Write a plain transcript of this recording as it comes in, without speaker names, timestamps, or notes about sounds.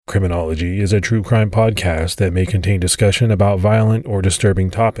Criminology is a true crime podcast that may contain discussion about violent or disturbing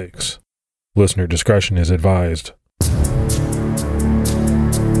topics. Listener discretion is advised.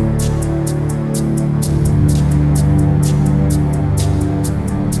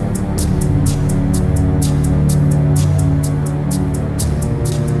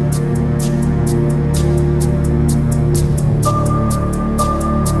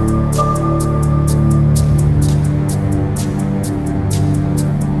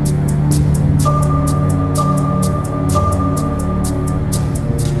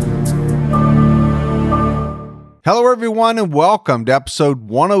 Hello, everyone, and welcome to episode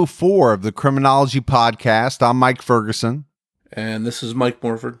 104 of the Criminology Podcast. I'm Mike Ferguson. And this is Mike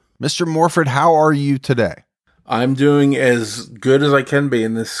Morford. Mr. Morford, how are you today? I'm doing as good as I can be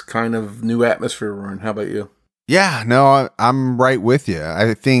in this kind of new atmosphere we're in. How about you? Yeah, no, I'm right with you.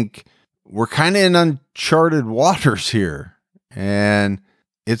 I think we're kind of in uncharted waters here, and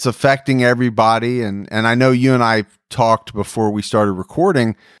it's affecting everybody. And I know you and I talked before we started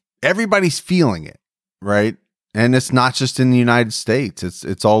recording. Everybody's feeling it, right? And it's not just in the United States.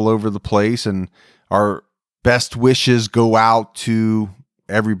 It's all over the place. And our best wishes go out to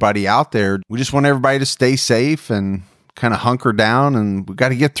everybody out there. We just want everybody to stay safe and kind of hunker down. And we got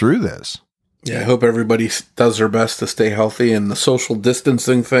to get through this. Yeah, I hope everybody does their best to stay healthy. And the social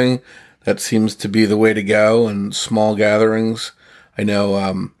distancing thing, that seems to be the way to go. And small gatherings. I know,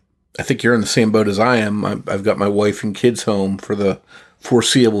 I think you're in the same boat as I am. I've got my wife and kids home for the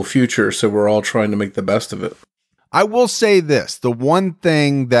foreseeable future. So we're all trying to make the best of it. I will say this, the one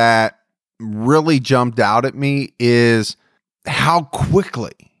thing that really jumped out at me is how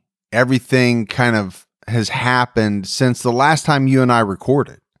quickly everything kind of has happened since the last time you and I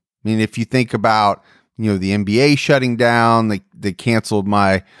recorded. I mean, if you think about, the NBA shutting down, they canceled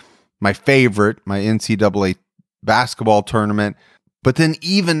my favorite, my NCAA basketball tournament. But then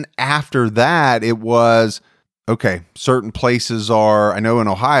even after that, it was, okay, certain places I know in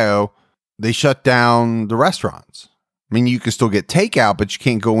Ohio, they shut down the restaurants. I mean, you can still get takeout, but you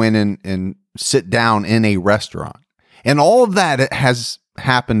can't go in and sit down in a restaurant. And all of that has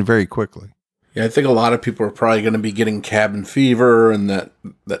happened very quickly. Yeah, I think a lot of people are probably going to be getting cabin fever and that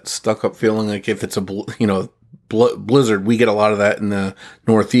stuck up feeling like if it's a blizzard. We get a lot of that in the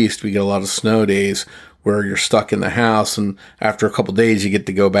Northeast. We get a lot of snow days where you're stuck in the house, and after a couple days, you get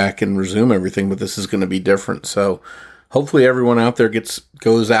to go back and resume everything. But this is going to be different. So hopefully everyone out there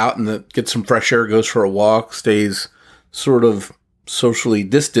goes out and gets some fresh air, goes for a walk, stays sort of socially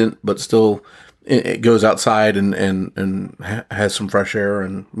distant, but still it goes outside and has some fresh air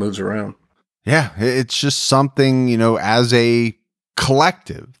and moves around. Yeah, it's just something, as a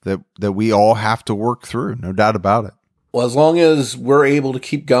collective that we all have to work through, no doubt about it. Well, as long as we're able to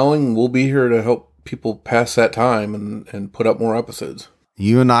keep going, we'll be here to help people pass that time and put up more episodes.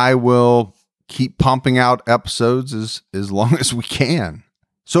 You and I will keep pumping out episodes as long as we can.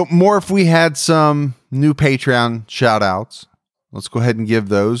 So more, if we had some new Patreon shout outs, let's go ahead and give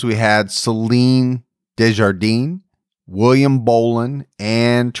those. We had Celine Desjardins, William Bolin,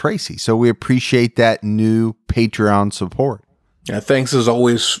 and Tracy. So we appreciate that new Patreon support. Yeah, thanks as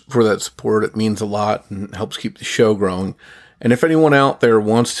always for that support. It means a lot and helps keep the show growing. And if anyone out there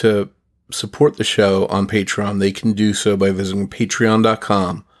wants to support the show on Patreon, they can do so by visiting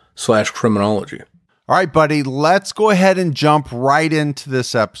patreon.com/criminology. All right, buddy, let's go ahead and jump right into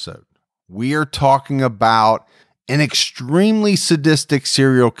this episode. We are talking about an extremely sadistic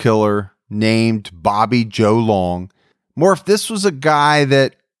serial killer named Bobby Joe Long. More, if this was a guy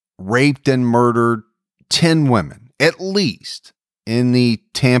that raped and murdered 10 women, at least, in the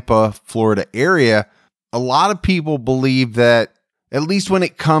Tampa, Florida area, a lot of people believe that, at least when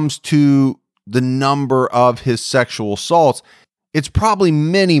it comes to the number of his sexual assaults, it's probably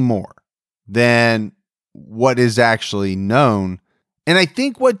many more than what is actually known. And I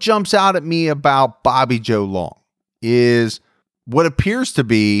think what jumps out at me about Bobby Joe Long is what appears to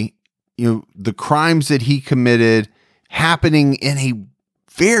be, the crimes that he committed happening in a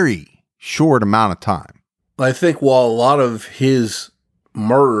very short amount of time. I think while a lot of his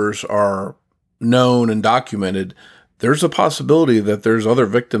murders are known and documented, there's a possibility that there's other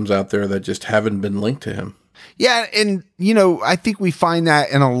victims out there that just haven't been linked to him. Yeah. And, I think we find that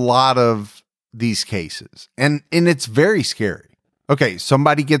in a lot of these cases, and it's very scary. Okay,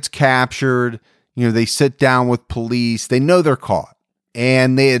 somebody gets captured, they sit down with police, they know they're caught,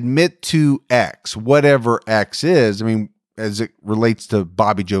 and they admit to X, whatever X is. I mean, as it relates to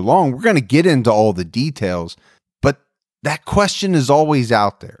Bobby Joe Long, we're going to get into all the details, but that question is always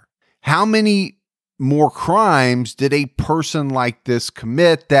out there. How many more crimes did a person like this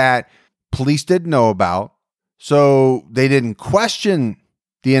commit that police didn't know about? So they didn't question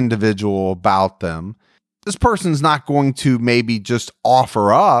the individual about them, this person's not going to maybe just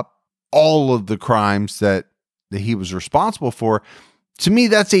offer up all of the crimes that he was responsible for. To me,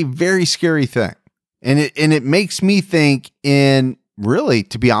 that's a very scary thing. And it makes me think, in really,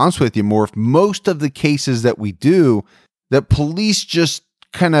 to be honest with you, Morph, most of the cases that we do, that police just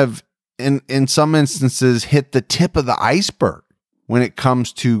kind of, in some instances, hit the tip of the iceberg when it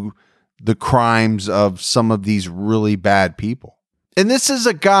comes to the crimes of some of these really bad people. And this is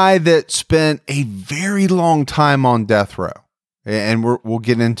a guy that spent a very long time on death row. And we'll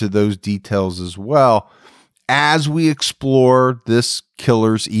get into those details as well as we explore this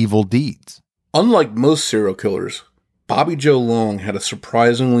killer's evil deeds. Unlike most serial killers, Bobby Joe Long had a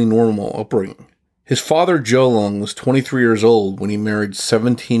surprisingly normal upbringing. His father, Joe Long, was 23 years old when he married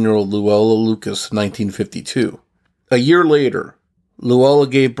 17-year-old Luella Lucas in 1952. A year later, Luella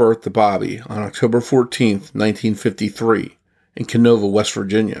gave birth to Bobby on October 14th, 1953, in Canova, West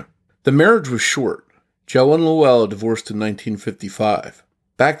Virginia. The marriage was short. Joe and Luella divorced in 1955.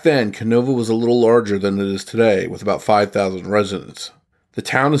 Back then, Canova was a little larger than it is today, with about 5,000 residents. The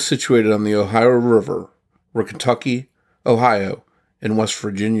town is situated on the Ohio River, where Kentucky, Ohio, and West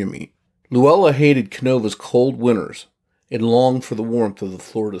Virginia meet. Luella hated Canova's cold winters and longed for the warmth of the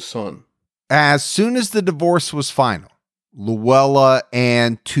Florida sun. As soon as the divorce was final, Luella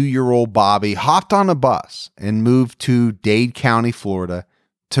and 2-year-old Bobby hopped on a bus and moved to Dade County, Florida.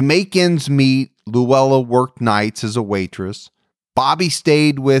 To make ends meet, Luella worked nights as a waitress. Bobby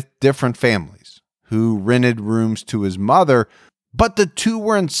stayed with different families who rented rooms to his mother, but the two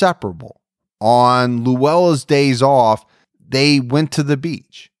were inseparable. On Luella's days off, they went to the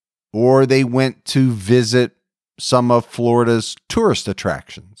beach, or they went to visit some of Florida's tourist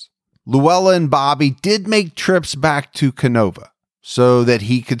attractions. Luella and Bobby did make trips back to Canova so that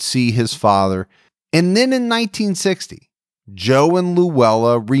he could see his father. And then in 1960, Joe and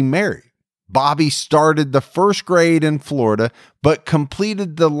Luella remarried. Bobby started the first grade in Florida, but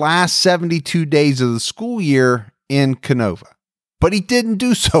completed the last 72 days of the school year in Canova. But he didn't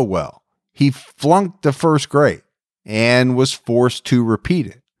do so well. He flunked the first grade and was forced to repeat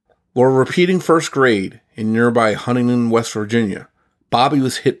it. While repeating first grade in nearby Huntington, West Virginia, Bobby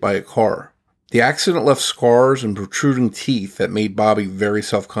was hit by a car. The accident left scars and protruding teeth that made Bobby very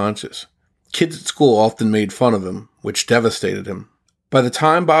self-conscious. Kids at school often made fun of him, which devastated him. By the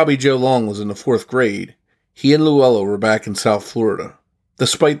time Bobby Joe Long was in the 4th grade, he and Luella were back in South Florida,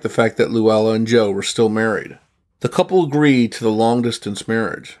 despite the fact that Luella and Joe were still married. The couple agreed to the long-distance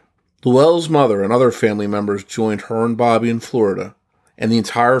marriage. Luella's mother and other family members joined her and Bobby in Florida, and the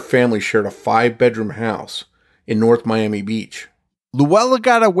entire family shared a 5-bedroom house in North Miami Beach. Luella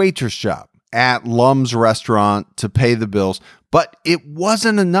got a waitress job at Lum's restaurant to pay the bills, but it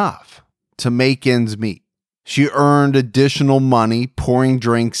wasn't enough to make ends meet. She earned additional money pouring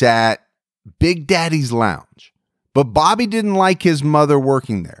drinks at Big Daddy's Lounge. But Bobby didn't like his mother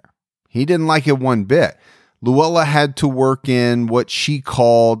working there. He didn't like it one bit. Luella had to work in what she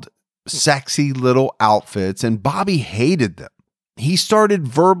called sexy little outfits, and Bobby hated them. He started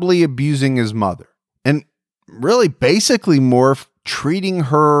verbally abusing his mother and really basically more treating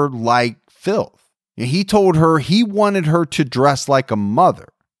her like filth. He told her he wanted her to dress like a mother.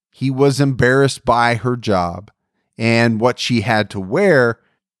 He was embarrassed by her job and what she had to wear.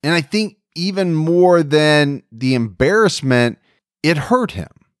 And I think even more than the embarrassment, it hurt him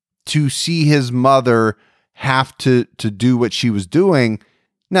to see his mother have to do what she was doing.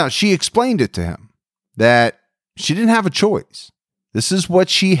 Now, she explained it to him that she didn't have a choice. This is what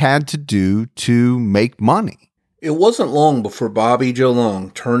she had to do to make money. It wasn't long before Bobby Joe Long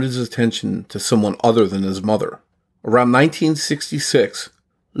turned his attention to someone other than his mother. Around 1966,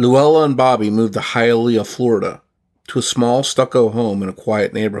 Luella and Bobby moved to Hialeah, Florida, to a small stucco home in a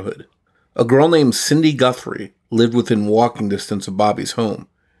quiet neighborhood. A girl named Cindy Guthrie lived within walking distance of Bobby's home,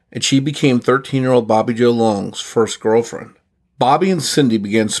 and she became 13-year-old Bobby Joe Long's first girlfriend. Bobby and Cindy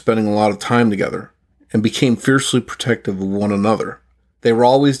began spending a lot of time together and became fiercely protective of one another. They were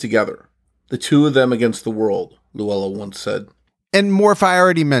always together, the two of them against the world, Luella once said. And Morph, I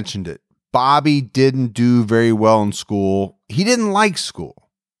already mentioned it. Bobby didn't do very well in school. He didn't like school.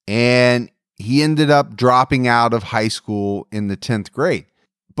 And he ended up dropping out of high school in the 10th grade.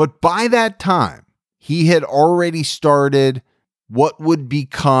 But by that time, he had already started what would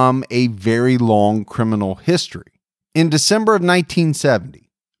become a very long criminal history. In December of 1970,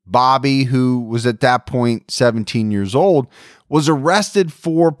 Bobby, who was at that point 17 years old, was arrested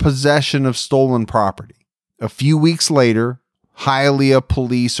for possession of stolen property. A few weeks later, Hialeah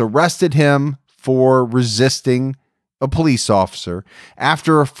police arrested him for resisting a police officer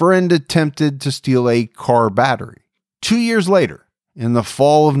after a friend attempted to steal a car battery. 2 years later, in the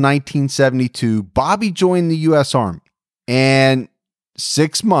fall of 1972, Bobby joined the U.S. Army. And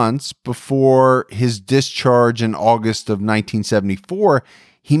 6 months before his discharge in August of 1974,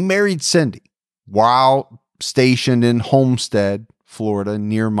 he married Cindy while stationed in Homestead, Florida,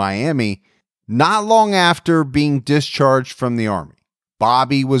 near Miami. Not long after being discharged from the Army,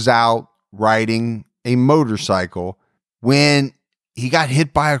 Bobby was out riding a motorcycle when he got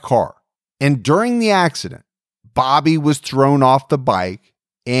hit by a car. And during the accident, Bobby was thrown off the bike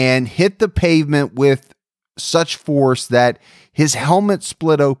and hit the pavement with such force that his helmet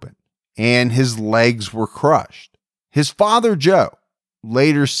split open and his legs were crushed. His father, Joe,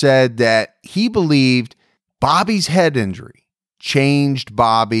 later said that he believed Bobby's head injury changed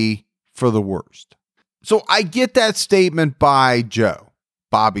Bobby for the worst. So I get that statement by Joe,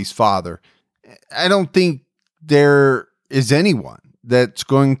 Bobby's father. I don't think there is anyone that's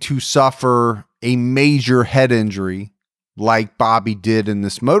going to suffer a major head injury like Bobby did in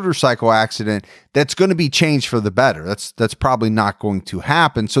this motorcycle accident that's going to be changed for the better. That's probably not going to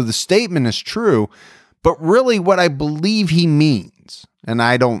happen. So the statement is true, but really what I believe he means, and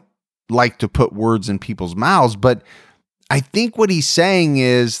I don't like to put words in people's mouths, but I think what he's saying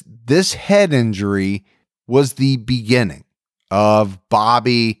is this head injury was the beginning of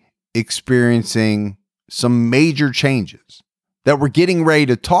Bobby experiencing some major changes that we're getting ready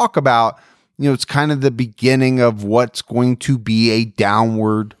to talk about. You know, it's kind of the beginning of what's going to be a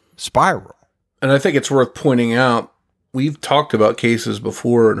downward spiral. And I think it's worth pointing out, we've talked about cases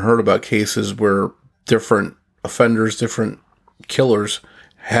before and heard about cases where different offenders, different killers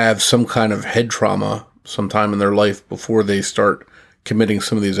have some kind of head trauma sometime in their life before they start committing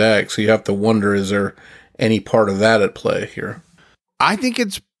some of these acts. So you have to wonder, is there any part of that at play here? I think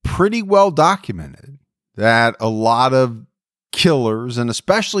it's pretty well documented that a lot of killers, and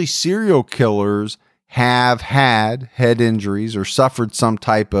especially serial killers, have had head injuries or suffered some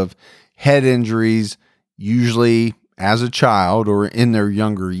type of head injuries, usually as a child or in their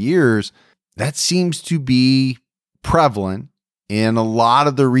younger years. That seems to be prevalent in a lot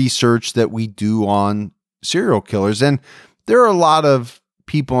of the research that we do on serial killers. And there are a lot of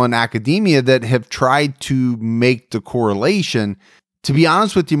people in academia that have tried to make the correlation. To be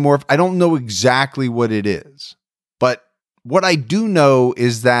honest with you, Morph, I don't know exactly what it is, but what I do know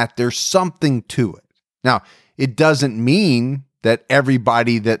is that there's something to it. Now, it doesn't mean that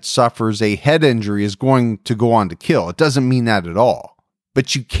everybody that suffers a head injury is going to go on to kill. It doesn't mean that at all.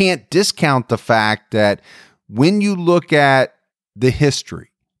 But you can't discount the fact that when you look at the history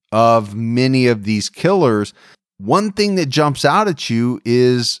of many of these killers, one thing that jumps out at you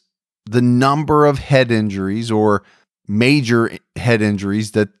is the number of head injuries or major head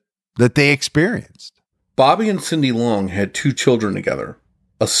injuries that they experienced. Bobby and Cindy Long had 2 children together,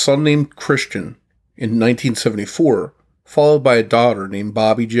 a son named Christian in 1974, followed by a daughter named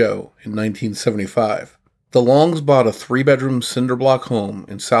Bobby Joe in 1975. The Longs bought a 3-bedroom cinder block home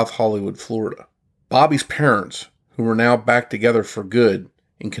in South Hollywood, Florida. Bobby's parents, who were now back together for good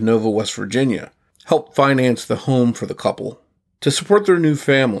in Canova, West Virginia, helped finance the home for the couple. To support their new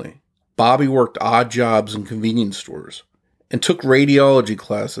family, Bobby worked odd jobs in convenience stores and took radiology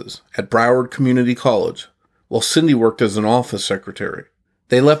classes at Broward Community College, while Cindy worked as an office secretary.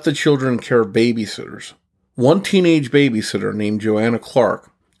 They left the children in care of babysitters. One teenage babysitter named Joanna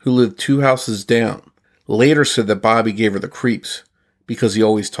Clark, who lived 2 houses down, later said that Bobby gave her the creeps because he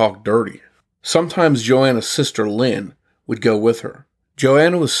always talked dirty. Sometimes Joanna's sister Lynn would go with her.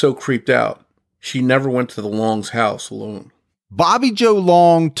 Joanna was so creeped out, she never went to the Long's house alone. Bobby Joe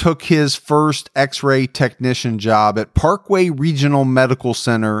Long took his first X-ray technician job at Parkway Regional Medical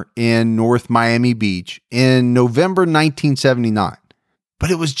Center in North Miami Beach in November 1979.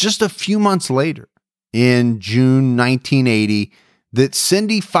 But it was just a few months later, in June 1980, that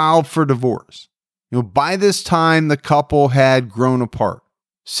Cindy filed for divorce. By this time, the couple had grown apart.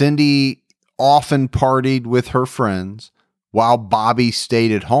 Cindy often partied with her friends while Bobby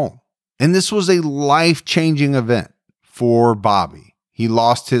stayed at home. And this was a life-changing event for Bobby. He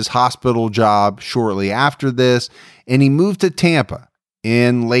lost his hospital job shortly after this, and he moved to Tampa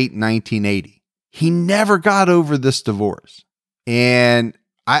in late 1980. He never got over this divorce. And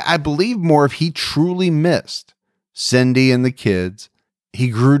I believe more if he truly missed Cindy and the kids. He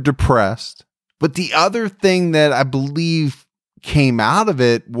grew depressed. But the other thing that I believe came out of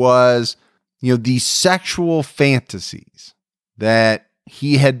it was, these sexual fantasies that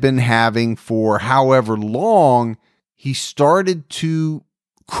he had been having for however long. He started to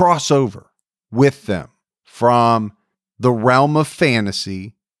cross over with them from the realm of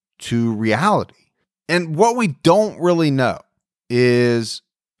fantasy to reality. And what we don't really know is,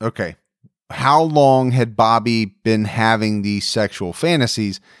 okay, how long had Bobby been having these sexual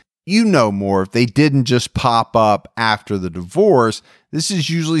fantasies? You know more. If they didn't just pop up after the divorce, this is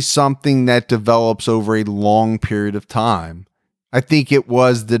usually something that develops over a long period of time. I think it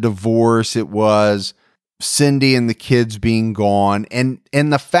was the divorce. It was Cindy and the kids being gone. And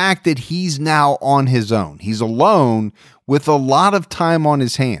the fact that he's now on his own. He's alone with a lot of time on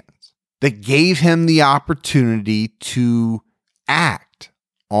his hands that gave him the opportunity to act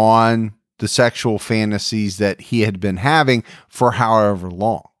on the sexual fantasies that he had been having for however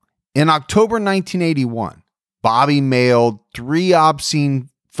long. In October 1981, Bobby mailed 3 obscene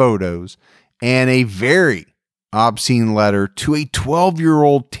photos and a very obscene letter to a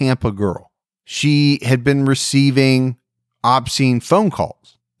 12-year-old Tampa girl. She had been receiving obscene phone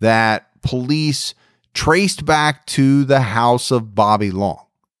calls that police traced back to the house of Bobby Long.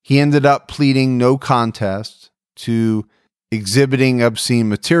 He ended up pleading no contest to exhibiting obscene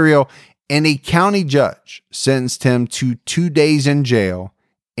material, and a county judge sentenced him to 2 days in jail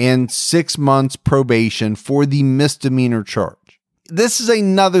and 6 months probation for the misdemeanor charge. This is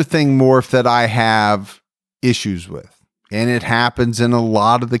another thing, Morph, that I have issues with, and it happens in a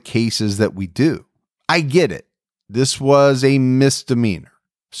lot of the cases that we do. I get it. This was a misdemeanor,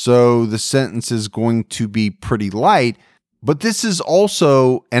 so the sentence is going to be pretty light, but this is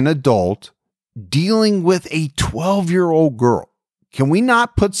also an adult dealing with a 12-year-old girl. Can we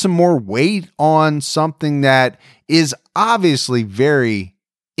not put some more weight on something that is obviously very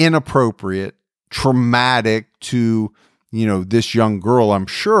inappropriate, traumatic to, this young girl, I'm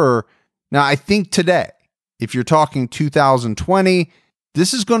sure. Now, I think today, if you're talking 2020,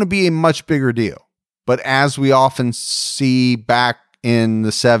 this is going to be a much bigger deal. But as we often see back in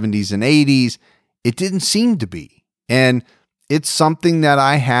the 70s and 80s, it didn't seem to be. And it's something that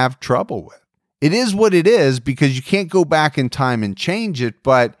I have trouble with. It is what it is because you can't go back in time and change it,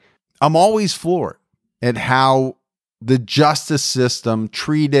 but I'm always floored at how the justice system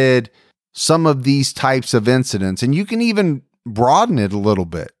treated some of these types of incidents. And you can even broaden it a little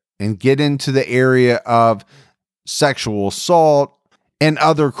bit and get into the area of sexual assault and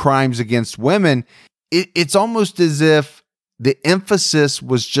other crimes against women. It's almost as if the emphasis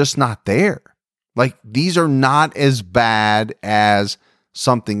was just not there. Like, these are not as bad as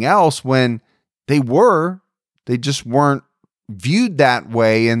something else when they just weren't viewed that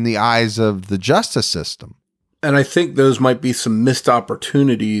way in the eyes of the justice system. And I think those might be some missed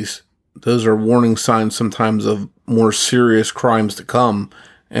opportunities. Those are warning signs sometimes of more serious crimes to come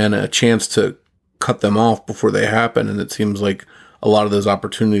and a chance to cut them off before they happen. And it seems like a lot of those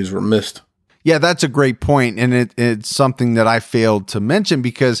opportunities were missed. Yeah, that's a great point. And it's something that I failed to mention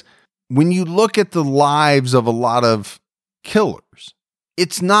because when you look at the lives of a lot of killers,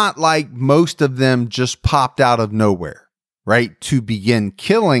 it's not like most of them just popped out of nowhere, right? To begin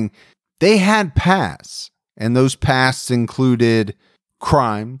killing, they had pasts, and those pasts included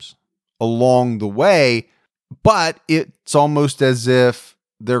crimes along the way, but it's almost as if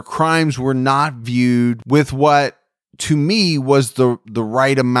their crimes were not viewed with what, to me, was the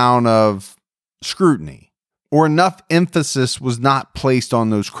right amount of scrutiny, or enough emphasis was not placed on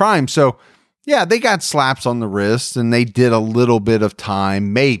those crimes. So, yeah, they got slaps on the wrist and they did a little bit of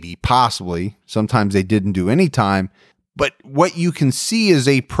time, maybe, possibly. Sometimes they didn't do any time. But what you can see is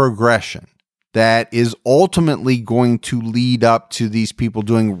a progression that is ultimately going to lead up to these people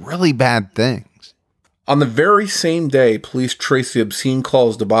doing really bad things. On the very same day, police traced the obscene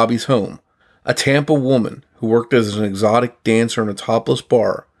calls to Bobby's home. A Tampa woman who worked as an exotic dancer in a topless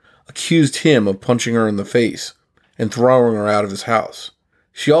bar accused him of punching her in the face and throwing her out of his house.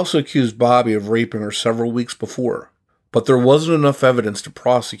 She also accused Bobby of raping her several weeks before, but there wasn't enough evidence to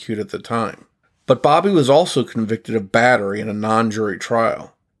prosecute at the time. But Bobby was also convicted of battery in a non-jury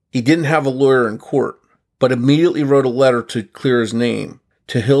trial. He didn't have a lawyer in court, but immediately wrote a letter to clear his name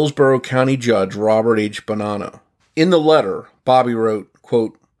to Hillsborough County Judge Robert H. Bonanno. In the letter, Bobby wrote,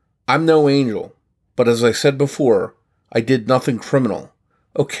 quote, "I'm no angel, but as I said before, I did nothing criminal.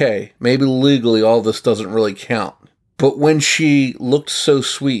 Okay, maybe legally all this doesn't really count. But when she looked so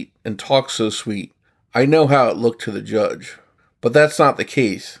sweet and talked so sweet, I know how it looked to the judge. But that's not the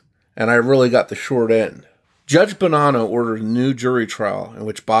case, and I really got the short end." Judge Bonanno ordered a new jury trial in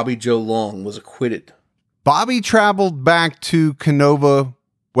which Bobby Joe Long was acquitted. Bobby traveled back to Canova,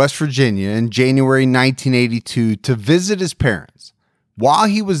 West Virginia in January 1982 to visit his parents. While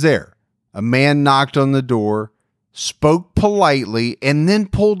he was there, a man knocked on the door, spoke politely, and then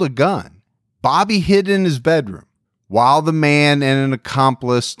pulled a gun. Bobby hid in his bedroom while the man and an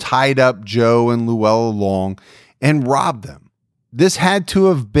accomplice tied up Joe and Luella Long and robbed them. This had to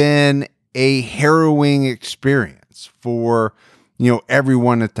have been a harrowing experience for,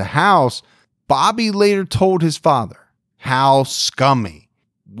 everyone at the house. Bobby later told his father how scummy,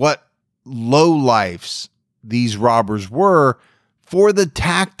 what lowlifes these robbers were for the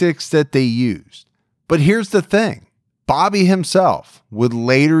tactics that they used. But here's the thing. Bobby himself would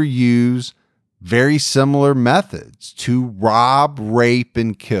later use very similar methods to rob, rape,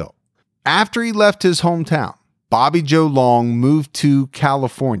 and kill. After he left his hometown, Bobby Joe Long moved to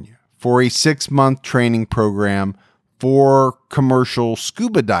California for a 6-month training program for commercial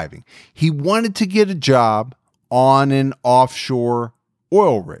scuba diving. He wanted to get a job on an offshore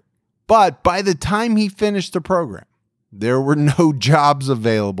oil rig. But by the time he finished the program, there were no jobs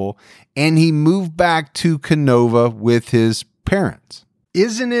available, and he moved back to Canova with his parents.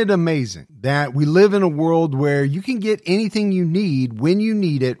 Isn't it amazing that we live in a world where you can get anything you need when you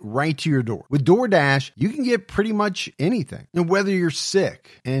need it right to your door? With DoorDash, you can get pretty much anything. And whether you're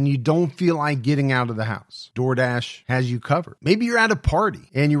sick and you don't feel like getting out of the house, DoorDash has you covered. Maybe you're at a party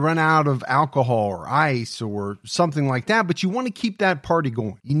and you run out of alcohol or ice or something like that, but you want to keep that party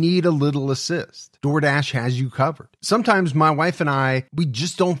going. You need a little assist. DoorDash has you covered. Sometimes my wife and I, we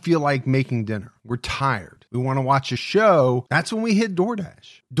just don't feel like making dinner. We're tired. We want to watch a show. That's when we hit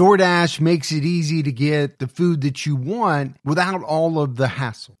DoorDash. DoorDash makes it easy to get the food that you want without all of the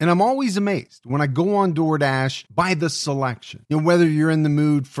hassle. And I'm always amazed when I go on DoorDash by the selection. You know, whether you're in the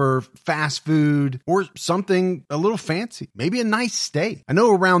mood for fast food or something a little fancy, maybe a nice steak. I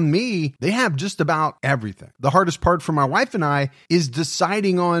know around me, they have just about everything. The hardest part for my wife and I is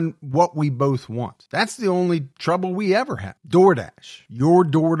deciding on what we both want. That's the only trouble we ever have. DoorDash, your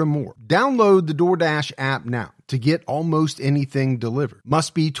door to more. Download the DoorDash app now to get almost anything delivered.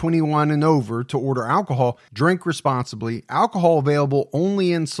 Must be 21 and over to order alcohol. Drink responsibly. Alcohol available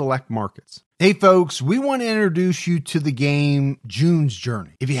only in select markets. Hey folks, we want to introduce you to the game June's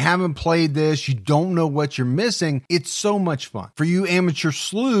Journey. If you haven't played this, you don't know what you're missing, it's so much fun. For you amateur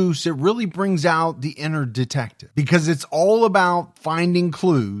sleuths, it really brings out the inner detective because it's all about finding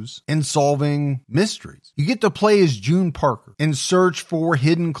clues and solving mysteries. You get to play as June Parker and search for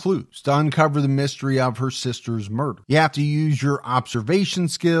hidden clues to uncover the mystery of her sister's murder. You have to use your observation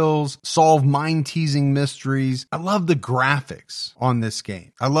skills, solve mind-teasing mysteries. I love the graphics on this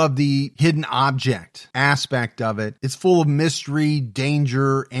game. I love the hidden object aspect of it. It's full of mystery,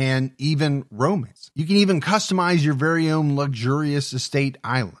 danger, and even romance. You can even customize your very own luxurious estate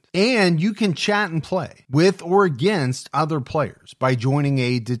island. And you can chat and play with or against other players by joining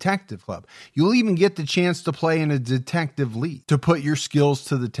a detective club. You'll even get the chance to play in a detective league to put your skills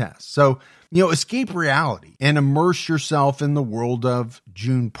to the test. So, escape reality and immerse yourself in the world of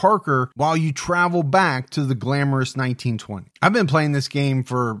June Parker while you travel back to the glamorous 1920s. I've been playing this game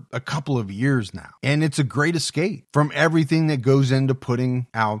for a couple of years now, and it's a great escape from everything that goes into putting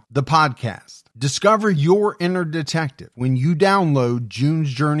out the podcast. Discover your inner detective when you download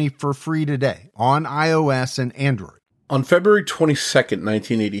June's Journey for free today on iOS and Android. On February 22nd,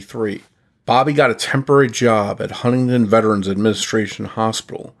 1983, Bobby got a temporary job at Huntington Veterans Administration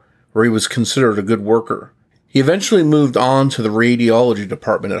Hospital, where he was considered a good worker. He eventually moved on to the radiology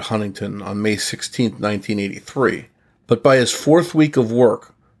department at Huntington on May 16, 1983. But by his 4th week of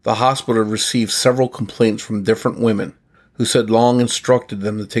work, the hospital received several complaints from different women who said Long instructed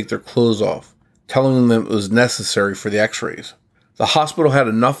them to take their clothes off, telling them it was necessary for the x-rays. The hospital had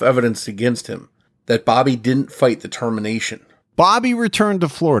enough evidence against him that Bobby didn't fight the termination. Bobby returned to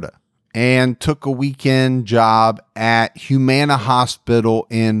Florida and took a weekend job at Humana Hospital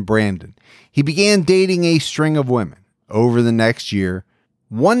in Brandon. He began dating a string of women over the next year.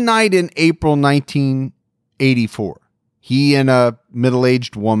 One night in April 1984, he and a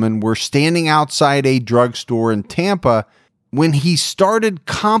middle-aged woman were standing outside a drugstore in Tampa when he started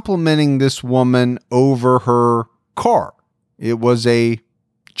complimenting this woman over her car. It was a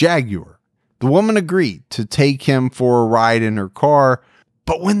Jaguar. The woman agreed to take him for a ride in her car,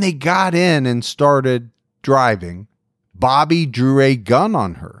 but when they got in and started driving, Bobby drew a gun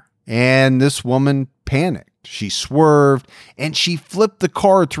on her, and this woman panicked. She swerved, and she flipped the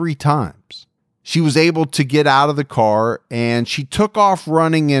car 3 times. She was able to get out of the car, and she took off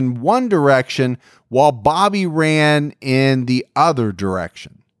running in one direction while Bobby ran in the other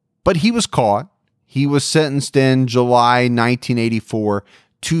direction. But he was caught. He was sentenced in July 1984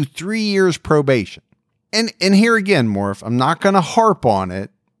 to 3 years probation. And here again, Morph, I'm not going to harp on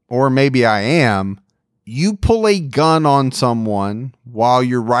it, or maybe I am. You pull a gun on someone while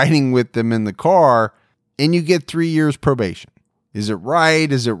you're riding with them in the car, and you get 3 years probation. Is it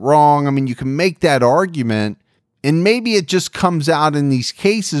right? Is it wrong? I mean, you can make that argument, and maybe it just comes out in these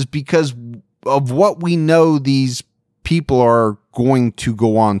cases because of what we know these people are going to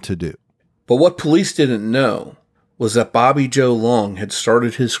go on to do. But what police didn't know was that Bobby Joe Long had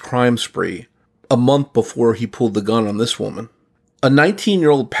started his crime spree a month before he pulled the gun on this woman. A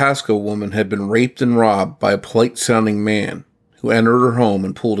 19-year-old Pasco woman had been raped and robbed by a polite-sounding man who entered her home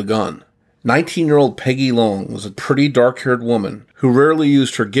and pulled a gun. 19-year-old Peggy Long was a pretty dark-haired woman who rarely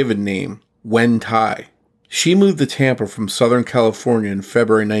used her given name, Wen Tai. She moved to Tampa from Southern California in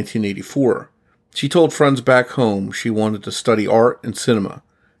February 1984. She told friends back home she wanted to study art and cinema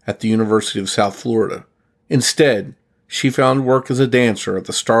at the University of South Florida. Instead, she found work as a dancer at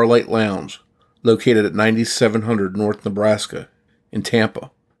the Starlight Lounge, located at 9700 North Nebraska in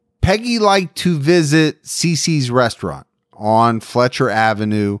Tampa. Peggy liked to visit Cece's restaurant on Fletcher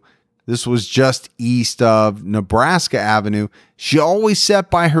Avenue. This was just east of Nebraska Avenue. She always sat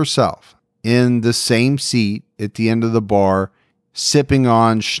by herself in the same seat at the end of the bar, sipping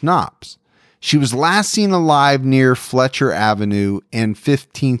on schnapps. She was last seen alive near Fletcher Avenue and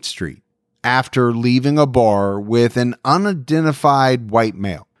 15th Street after leaving a bar with an unidentified white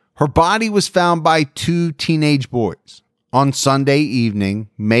male. Her body was found by two teenage boys on Sunday evening,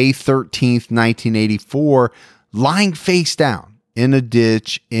 May 13th, 1984, lying face down in a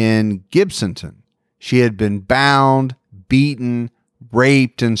ditch in Gibsonton. She had been bound, beaten,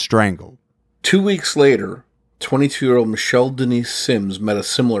 raped, and strangled. 2 weeks later, 22-year-old Michelle Denise Sims met a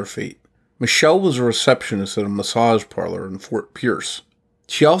similar fate. Michelle was a receptionist at a massage parlor in Fort Pierce.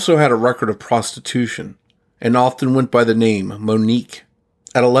 She also had a record of prostitution and often went by the name Monique.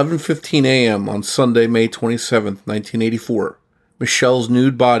 At 11:15 a.m. on Sunday, May 27, 1984, Michelle's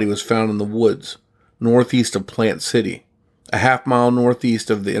nude body was found in the woods northeast of Plant City, a half-mile northeast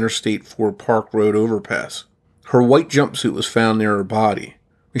of the Interstate 4 Park Road overpass. Her white jumpsuit was found near her body.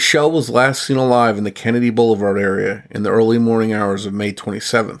 Michelle was last seen alive in the Kennedy Boulevard area in the early morning hours of May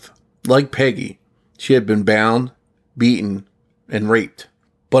 27th. Like Peggy, she had been bound, beaten, and raped.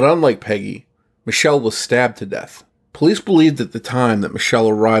 But unlike Peggy, Michelle was stabbed to death. Police believed at the time that Michelle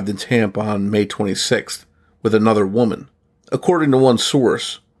arrived in Tampa on May 26th with another woman. According to one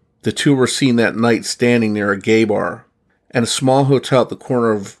source, the two were seen that night standing near a gay bar and a small hotel at the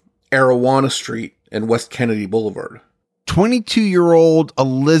corner of Arawana Street and West Kennedy Boulevard. 22-year-old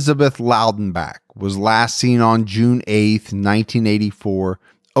Elizabeth Loudenbach was last seen on June 8th, 1984.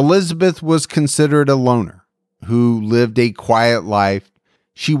 Elizabeth was considered a loner who lived a quiet life.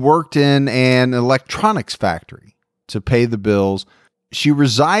 She worked in an electronics factory to pay the bills. She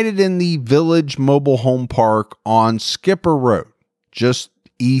resided in the Village Mobile Home Park on Skipper Road, just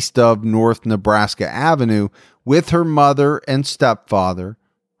east of North Nebraska Avenue, with her mother and stepfather,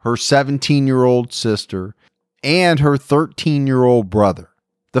 her 17-year-old sister, and her 13-year-old brother.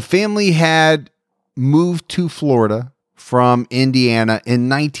 The family had moved to Florida from Indiana in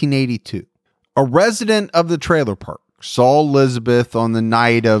 1982. A resident of the trailer park saw Elizabeth on the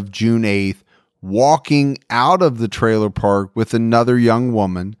night of June 8th walking out of the trailer park with another young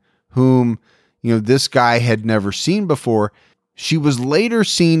woman whom, this guy had never seen before. She was later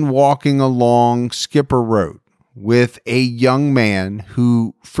seen walking along Skipper Road with a young man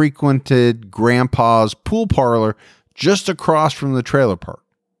who frequented Grandpa's pool parlor just across from the trailer park.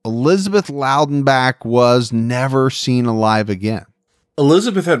 Elizabeth Loudenbach was never seen alive again.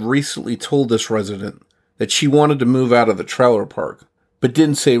 Elizabeth had recently told this resident that she wanted to move out of the trailer park, but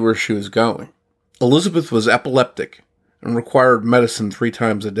didn't say where she was going. Elizabeth was epileptic and required medicine 3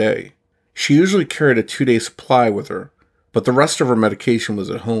 times a day. She usually carried a 2-day supply with her, but the rest of her medication was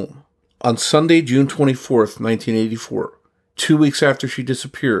at home. On Sunday, June 24th, 1984, 2 weeks after she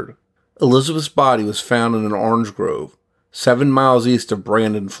disappeared, Elizabeth's body was found in an orange grove 7 miles east of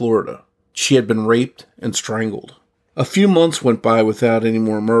Brandon, Florida. She had been raped and strangled. A few months went by without any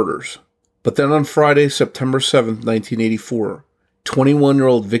more murders. But then on Friday, September 7th, 1984,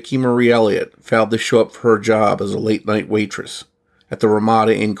 21-year-old Vicki Marie Elliott failed to show up for her job as a late-night waitress at the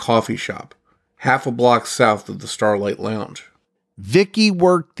Ramada Inn coffee shop, half a block south of the Starlight Lounge. Vicki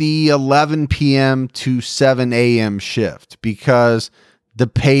worked the 11 p.m. to 7 a.m. shift because the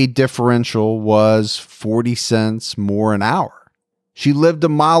pay differential was 40 cents more an hour. She lived a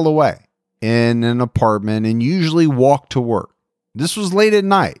mile away in an apartment and usually walked to work. This was late at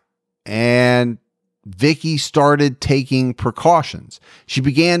night, and Vicki started taking precautions. She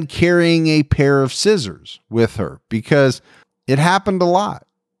began carrying a pair of scissors with her because it happened a lot.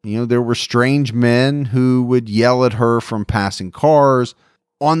 There were strange men who would yell at her from passing cars.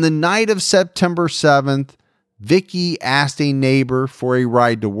 On the night of September 7th, Vicki asked a neighbor for a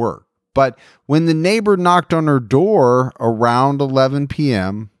ride to work. But when the neighbor knocked on her door around 11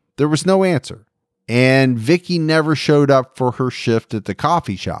 p.m., there was no answer. And Vicki never showed up for her shift at the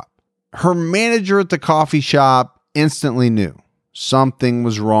coffee shop. Her manager at the coffee shop instantly knew something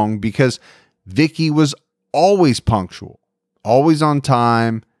was wrong because Vicki was always punctual, always on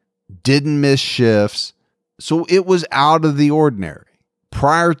time, didn't miss shifts, so it was out of the ordinary.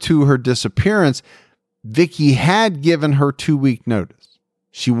 Prior to her disappearance, Vicky had given her 2-week notice.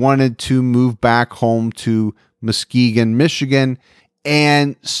 She wanted to move back home to Muskegon, Michigan,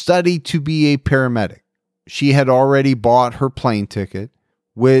 and study to be a paramedic. She had already bought her plane ticket,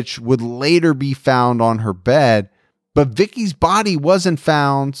 which would later be found on her bed, but Vicky's body wasn't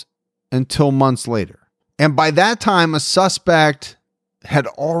found until months later. And by that time, a suspect had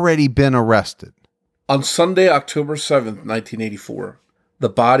already been arrested. On Sunday, October 7th, 1984, the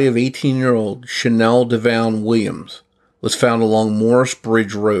body of 18-year-old Chanel Devon Williams was found along Morris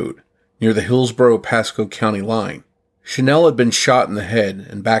Bridge Road near the Hillsborough-Pasco County line. Chanel had been shot in the head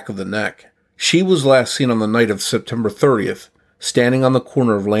and back of the neck. She was last seen on the night of September 30th, standing on the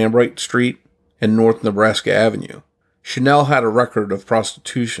corner of Lambright Street and North Nebraska Avenue. Chanel had a record of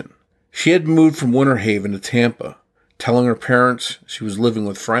prostitution. She had moved from Winter Haven to Tampa, telling her parents she was living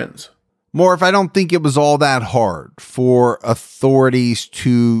with friends. Morph, I don't think it was all that hard for authorities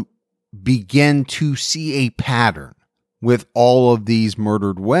to begin to see a pattern with all of these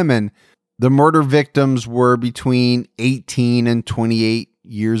murdered women. The murder victims were between 18 and 28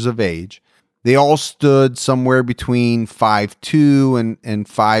 years of age. They all stood somewhere between 5'2" and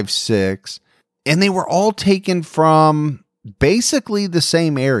 5'6", and they were all taken from basically the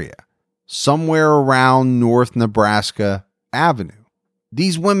same area, somewhere around North Nebraska Avenue.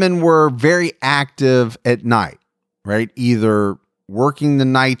 These women were very active at night, right? Either working the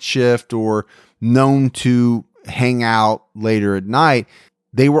night shift or known to hang out later at night.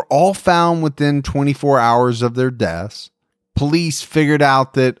 They were all found within 24 hours of their deaths. Police figured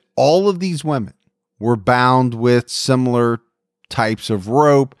out that all of these women were bound with similar types of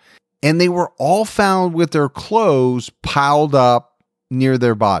rope, and they were all found with their clothes piled up near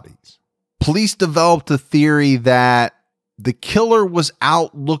their bodies. Police developed a theory that the killer was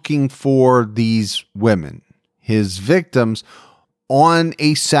out looking for these women, his victims, on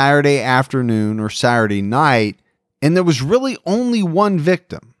a Saturday afternoon or Saturday night, and there was really only one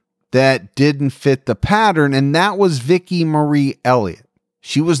victim that didn't fit the pattern, and that was Vicky Marie Elliott.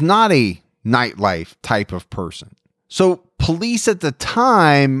 She was not a nightlife type of person. So police at the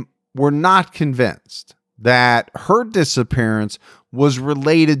time were not convinced that her disappearance was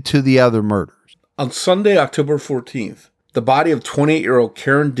related to the other murders. On Sunday, October 14th, the body of 28-year-old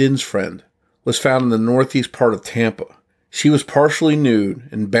Karen Dinsfriend was found in the northeast part of Tampa. She was partially nude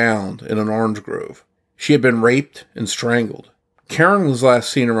and bound in an orange grove. She had been raped and strangled. Karen was last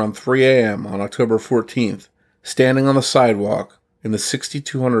seen around 3 a.m. on October 14th, standing on the sidewalk in the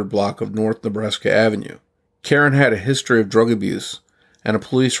 6200 block of North Nebraska Avenue. Karen had a history of drug abuse and a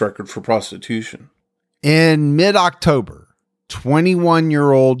police record for prostitution. In mid-October,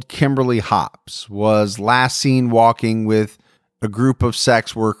 21-year-old Kimberly Hops was last seen walking with a group of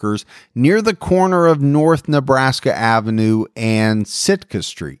sex workers near the corner of North Nebraska Avenue and Sitka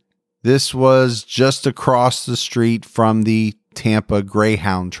Street. This was just across the street from the Tampa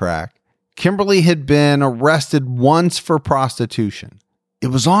Greyhound track. Kimberly had been arrested once for prostitution. It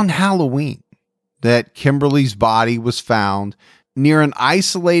was on Halloween that Kimberly's body was found near an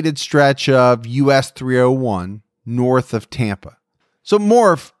isolated stretch of US 301 north of Tampa. So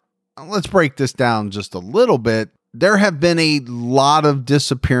Morph, let's break this down just a little bit. There have been a lot of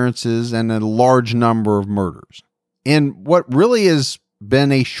disappearances and a large number of murders in what really has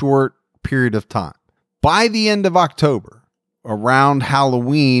been a short period of time. By the end of October, around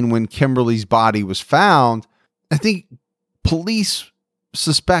Halloween, when Kimberly's body was found, I think police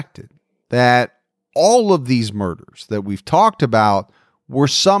suspected that all of these murders that we've talked about were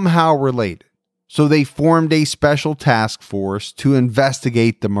somehow related. So they formed a special task force to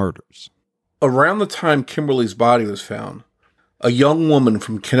investigate the murders. Around the time Kimberly's body was found, a young woman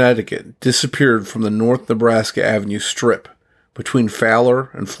from Connecticut disappeared from the North Nebraska Avenue strip between Fowler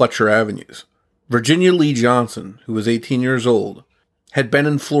and Fletcher Avenues. Virginia Lee Johnson, who was 18 years old, had been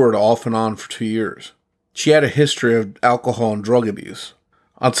in Florida off and on for 2 years. She had a history of alcohol and drug abuse.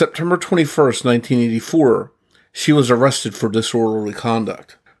 On September 21st, 1984, she was arrested for disorderly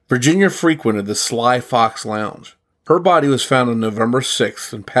conduct. Virginia frequented the Sly Fox Lounge. Her body was found on November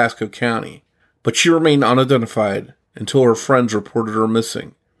 6th in Pasco County, but she remained unidentified until her friends reported her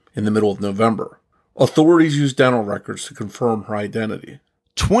missing in the middle of November. Authorities used dental records to confirm her identity.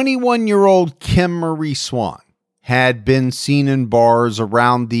 21-year-old Kim Marie Swan had been seen in bars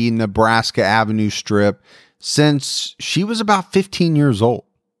around the Nebraska Avenue Strip since she was about 15 years old.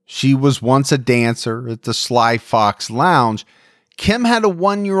 She was once a dancer at the Sly Fox Lounge. Kim had a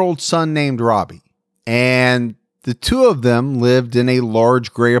 1-year-old son named Robbie, and the two of them lived in a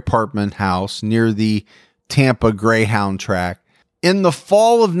large gray apartment house near the Tampa Greyhound track. In the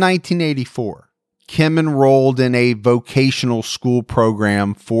fall of 1984, Kim enrolled in a vocational school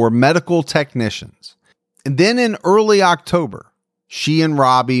program for medical technicians. And then in early October, she and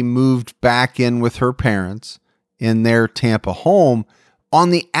Robbie moved back in with her parents in their Tampa home. On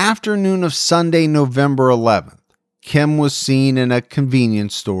the afternoon of Sunday, November 11th, Kim was seen in a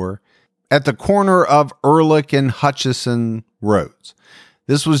convenience store at the corner of Ehrlich and Hutchison Roads.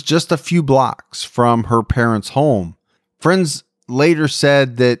 This was just a few blocks from her parents' home. Friends later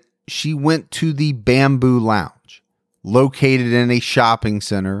said that she went to the Bamboo Lounge, located in a shopping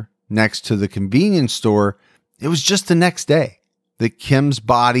center next to the convenience store. It was just the next day that Kim's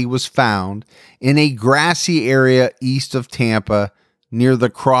body was found in a grassy area east of Tampa near the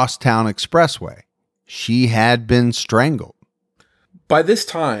Crosstown Expressway. She had been strangled. By this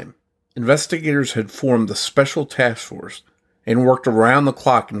time, investigators had formed the Special Task Force and worked around the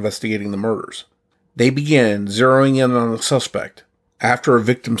clock investigating the murders. They began zeroing in on a suspect after a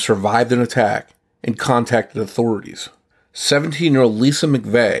victim survived an attack and contacted authorities. 17-year-old Lisa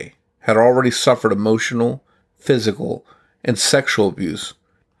McVeigh had already suffered emotional, physical, and sexual abuse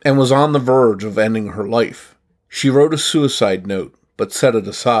and was on the verge of ending her life. She wrote a suicide note, but set it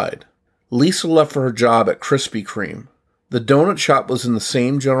aside. Lisa left for her job at Krispy Kreme. The donut shop was in the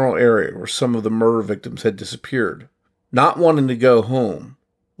same general area where some of the murder victims had disappeared. Not wanting to go home,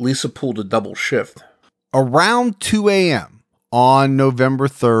 Lisa pulled a double shift. Around 2 a.m. on November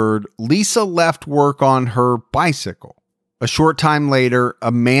 3rd, Lisa left work on her bicycle. A short time later,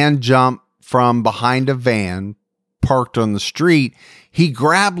 a man jumped from behind a van parked on the street. He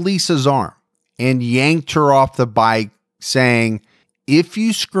grabbed Lisa's arm and yanked her off the bike, saying, "If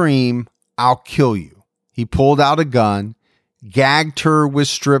you scream, I'll kill you." He pulled out a gun, gagged her with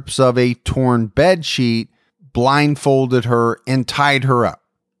strips of a torn bed sheet, blindfolded her, and tied her up.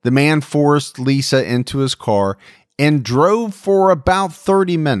 The man forced Lisa into his car and drove for about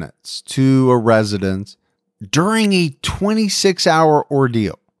 30 minutes to a residence. During a 26-hour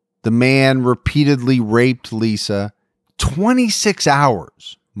ordeal, the man repeatedly raped Lisa. 26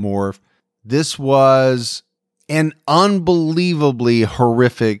 hours, Morph. This was an unbelievably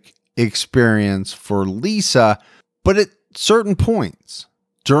horrific experience for Lisa, but at certain points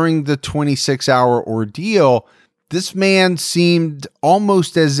during the 26-hour ordeal, this man seemed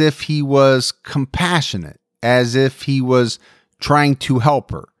almost as if he was compassionate, as if he was trying to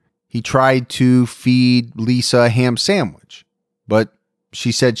help her. He tried to feed Lisa a ham sandwich, but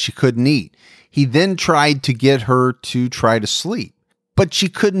she said she couldn't eat. He then tried to get her to try to sleep, but she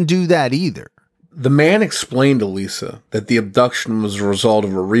couldn't do that either. The man explained to Lisa that the abduction was a result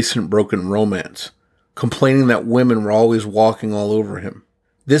of a recent broken romance, complaining that women were always walking all over him.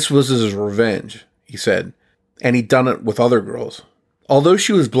 This was his revenge, he said, and he'd done it with other girls. Although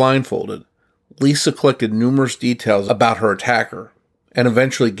she was blindfolded, Lisa collected numerous details about her attacker and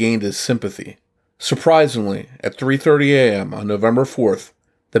eventually gained his sympathy. Surprisingly, at 3:30 a.m. on November 4th,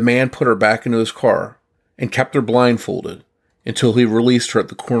 the man put her back into his car and kept her blindfolded until he released her at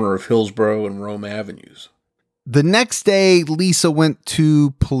the corner of Hillsborough and Rome Avenues. The next day, Lisa went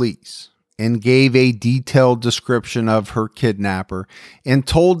to police and gave a detailed description of her kidnapper and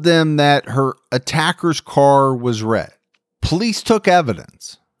told them that her attacker's car was red. Police took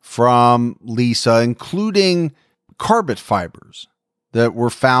evidence from Lisa, including carpet fibers that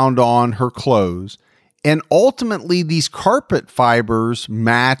were found on her clothes, and ultimately these carpet fibers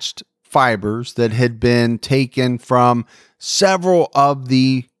matched fibers that had been taken from several of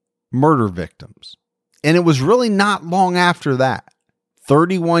the murder victims. And it was really not long after that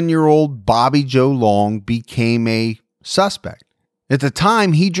 31-year-old Bobby Joe Long became a suspect. At the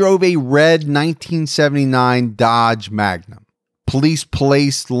time, he drove a red 1979 Dodge Magnum. Police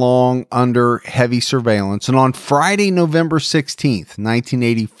placed Long under heavy surveillance, and on Friday, November 16th,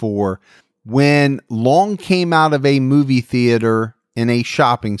 1984, when Long came out of a movie theater in a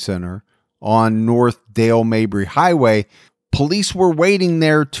shopping center on North Dale Mabry Highway, police were waiting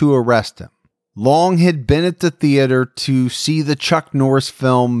there to arrest him. Long had been at the theater to see the Chuck Norris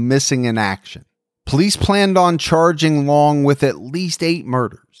film Missing in Action. Police planned on charging Long with at least 8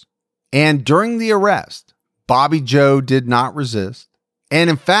 murders. And during the arrest, Bobby Joe did not resist. And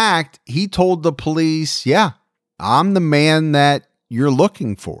in fact, he told the police, "Yeah, I'm the man that you're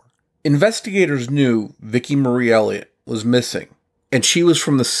looking for." Investigators knew Vicki Marie Elliott was missing, and she was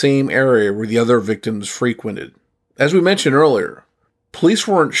from the same area where the other victims frequented. As we mentioned earlier, police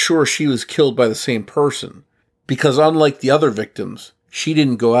weren't sure she was killed by the same person because, unlike the other victims, she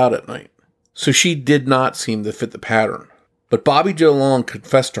didn't go out at night. So she did not seem to fit the pattern. But Bobby Joe Long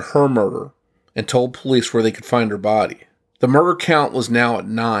confessed to her murder and told police where they could find her body. The murder count was now at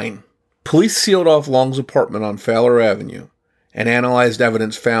 9. Police sealed off Long's apartment on Fowler Avenue and analyzed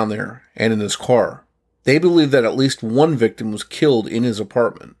evidence found there and in his car. They believe that at least one victim was killed in his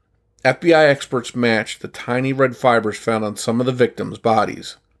apartment. FBI experts matched the tiny red fibers found on some of the victims'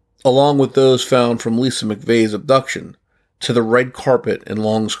 bodies, along with those found from Lisa McVeigh's abduction, to the red carpet in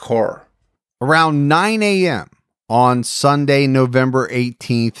Long's car. Around 9 a.m. on Sunday, November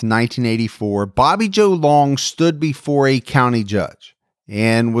 18th, 1984, Bobby Joe Long stood before a county judge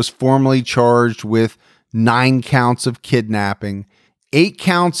and was formally charged with 9 counts of kidnapping, 8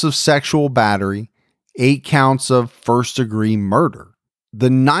 counts of sexual battery, 8 counts of first-degree murder. The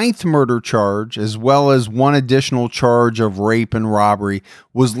 9th murder charge, as well as one additional charge of rape and robbery,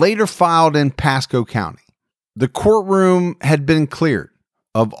 was later filed in Pasco County. The courtroom had been cleared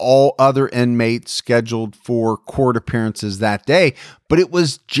of all other inmates scheduled for court appearances that day, but it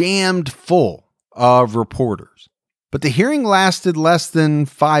was jammed full of reporters. But the hearing lasted less than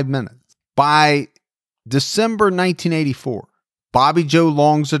 5 minutes. By December 1984, Bobby Joe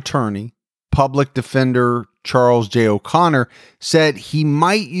Long's attorney, public defender Charles J. O'Connor, said he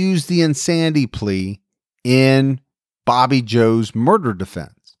might use the insanity plea in Bobby Joe's murder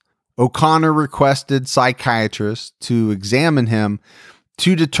defense. O'Connor requested psychiatrists to examine him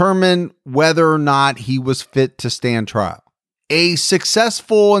to determine whether or not he was fit to stand trial. A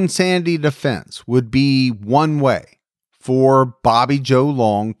successful insanity defense would be one way for Bobby Joe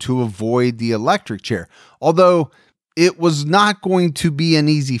Long to avoid the electric chair, although it was not going to be an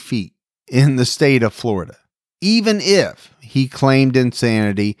easy feat in the state of Florida. Even if he claimed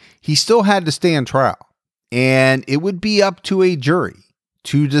insanity, he still had to stand trial, and it would be up to a jury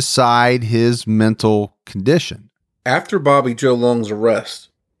to decide his mental condition. After Bobby Joe Long's arrest,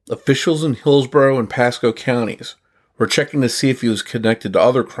 officials in Hillsborough and Pasco counties were checking to see if he was connected to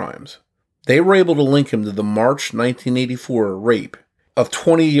other crimes. They were able to link him to the March 1984 rape of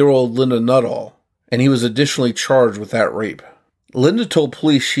 20-year-old Linda Nuttall, and he was additionally charged with that rape. Linda told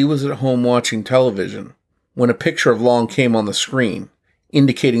police she was at home watching television when a picture of Long came on the screen,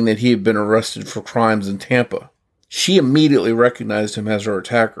 indicating that he had been arrested for crimes in Tampa. She immediately recognized him as her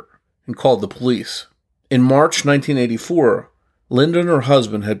attacker and called the police. In March 1984, Linda and her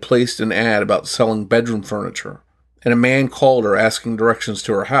husband had placed an ad about selling bedroom furniture, and a man called her asking directions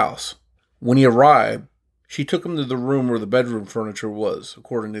to her house. When he arrived, she took him to the room where the bedroom furniture was,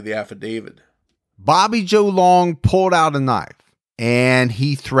 according to the affidavit. Bobby Joe Long pulled out a knife, and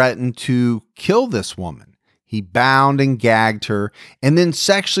he threatened to kill this woman. He bound and gagged her and then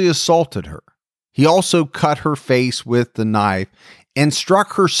sexually assaulted her. He also cut her face with the knife and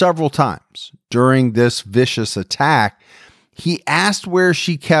struck her several times. During this vicious attack, he asked where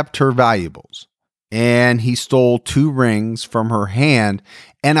she kept her valuables, and he stole 2 rings from her hand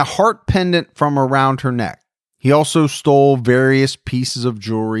and a heart pendant from around her neck. He also stole various pieces of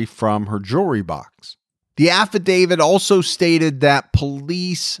jewelry from her jewelry box. The affidavit also stated that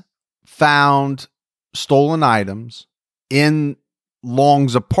police found stolen items in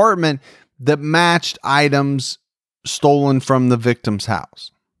Long's apartment that matched items stolen from the victim's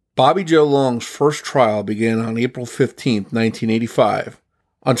house. Bobby Joe Long's first trial began on April 15, 1985,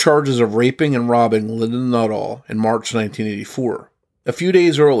 on charges of raping and robbing Linda Nuttall in March 1984. A few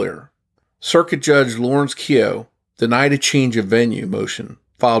days earlier, Circuit Judge Lawrence Keough denied a change of venue motion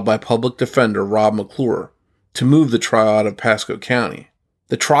filed by public defender Rob McClure to move the trial out of Pasco County.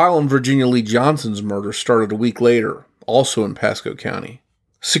 The trial in Virginia Lee Johnson's murder started a week later, also in Pasco County.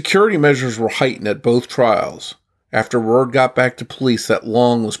 Security measures were heightened at both trials after word got back to police that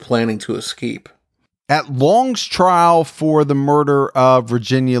Long was planning to escape. At Long's trial for the murder of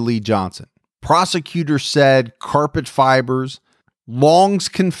Virginia Lee Johnson, prosecutors said carpet fibers, Long's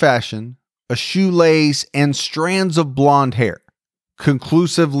confession, a shoelace, and strands of blonde hair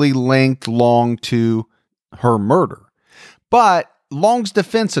conclusively linked Long to her murder. But Long's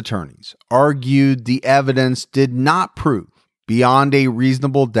defense attorneys argued the evidence did not prove beyond a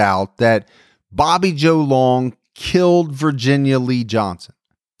reasonable doubt that Bobby Joe Long killed Virginia Lee Johnson.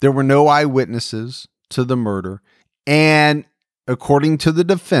 There were no eyewitnesses to the murder, and according to the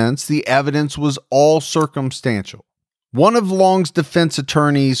defense, the evidence was all circumstantial. One of Long's defense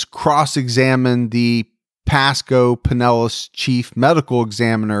attorneys cross-examined the Pasco Pinellas chief medical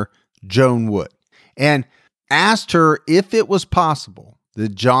examiner, Joan Wood, and asked her if it was possible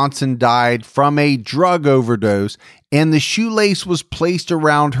that Johnson died from a drug overdose and the shoelace was placed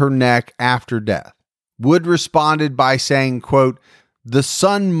around her neck after death. Wood responded by saying, quote, "The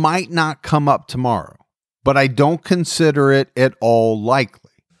sun might not come up tomorrow, but I don't consider it at all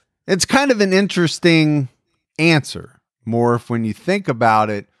likely." It's kind of an interesting answer, more if when you think about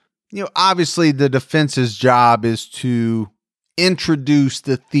it. Obviously the defense's job is to introduce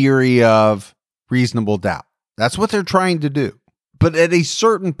the theory of reasonable doubt. That's what they're trying to do. But at a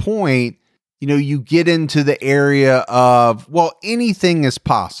certain point, you get into the area of, well, anything is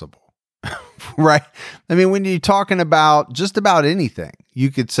possible, right? I mean, when you're talking about just about anything,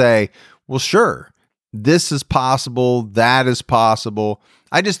 you could say, well, sure, this is possible, that is possible.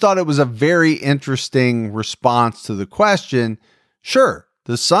 I just thought it was a very interesting response to the question. Sure,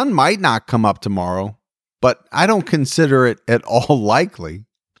 the sun might not come up tomorrow, but I don't consider it at all likely.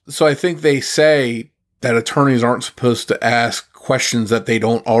 So I think they say that attorneys aren't supposed to ask questions that they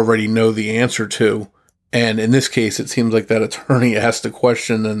don't already know the answer to. And in this case, it seems like that attorney asked a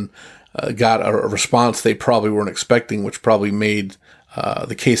question and got a response they probably weren't expecting, which probably made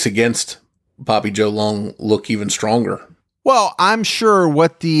the case against Bobby Joe Long look even stronger. Well, I'm sure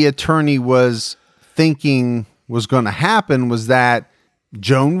what the attorney was thinking was going to happen was that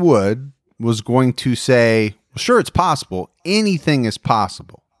Joan Wood was going to say, well, sure, it's possible. Anything is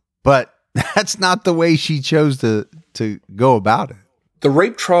possible. But that's not the way she chose to go about it. The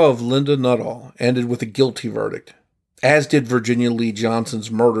rape trial of Linda Nuttall ended with a guilty verdict, as did Virginia Lee Johnson's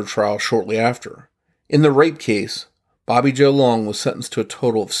murder trial shortly after. In the rape case, Bobby Joe Long was sentenced to a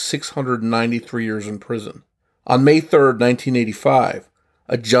total of 693 years in prison. On May 3rd, 1985,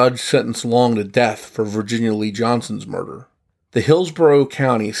 a judge sentenced Long to death for Virginia Lee Johnson's murder. The Hillsborough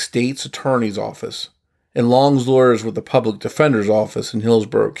County State's Attorney's Office and Long's lawyers with the Public Defender's Office in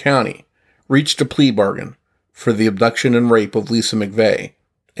Hillsborough County reached a plea bargain for the abduction and rape of Lisa McVeigh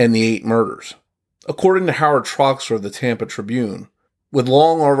and the 8 murders. According to Howard Troxler of the Tampa Tribune, with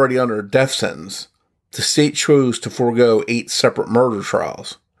Long already under a death sentence, the state chose to forego 8 separate murder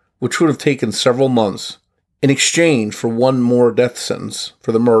trials, which would have taken several months, in exchange for one more death sentence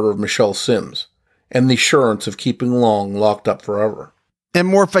for the murder of Michelle Sims and the assurance of keeping Long locked up forever. And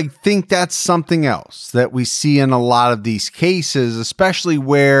Morph, I think that's something else that we see in a lot of these cases, especially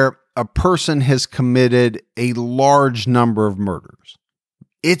where a person has committed a large number of murders.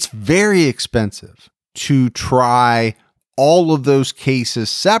 It's very expensive to try all of those cases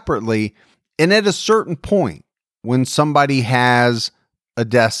separately. And at a certain point, when somebody has a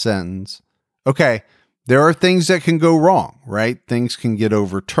death sentence, okay, there are things that can go wrong, right? Things can get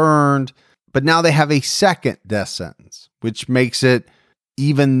overturned, but now they have a second death sentence, which makes it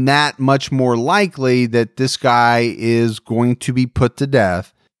even that much more likely that this guy is going to be put to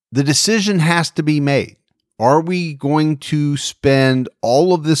death. The decision has to be made. Are we going to spend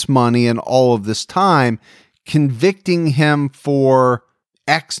all of this money and all of this time convicting him for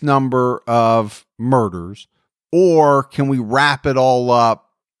X number of murders, or can we wrap it all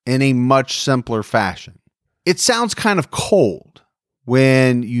up in a much simpler fashion? It sounds kind of cold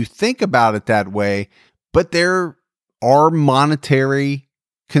when you think about it that way, but there are monetary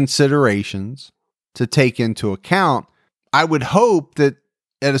considerations to take into account. I would hope that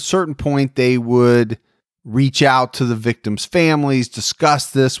at a certain point they would reach out to the victims' families,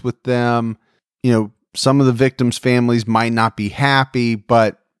 discuss this with them. Some of the victims' families might not be happy,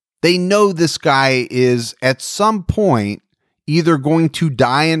 but they know this guy is at some point either going to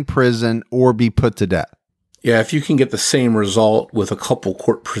die in prison or be put to death. Yeah, if you can get the same result with a couple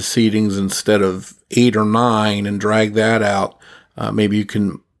court proceedings instead of 8 or 9 and drag that out, maybe you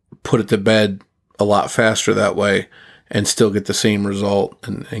can put it to bed a lot faster that way and still get the same result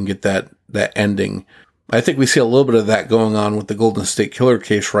and get that ending. I think we see a little bit of that going on with the Golden State Killer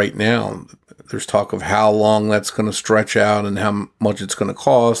case right now. There's talk of how long that's going to stretch out and how much it's going to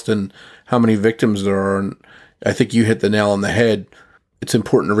cost and how many victims there are. And I think you hit the nail on the head. It's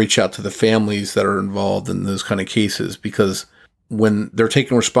important to reach out to the families that are involved in those kind of cases, because when they're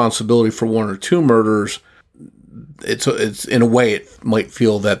taking responsibility for 1 or 2 murders, it's in a way it might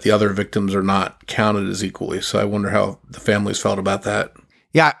feel that the other victims are not counted as equally. So I wonder how the families felt about that.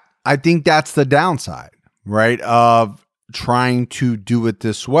 Yeah, I think that's the downside, right, of trying to do it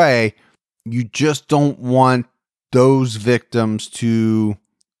this way. You just don't want those victims to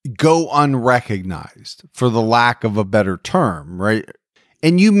go unrecognized, for the lack of a better term, right?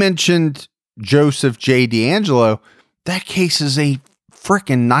 And you mentioned Joseph J. DeAngelo. That case is a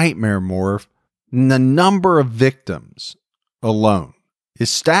freaking nightmare, Morph. And the number of victims alone is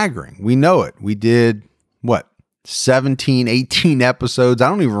staggering. We know it. We did, 17, 18 episodes? I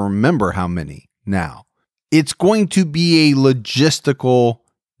don't even remember how many now. It's going to be a logistical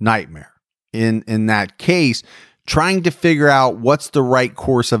nightmare in that case, trying to figure out what's the right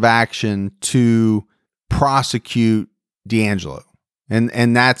course of action to prosecute DeAngelo.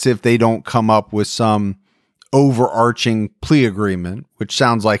 And that's if they don't come up with some overarching plea agreement, which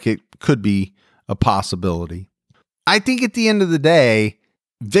sounds like it could be a possibility. I think at the end of the day,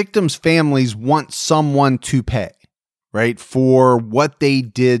 victims' families want someone to pay, right, for what they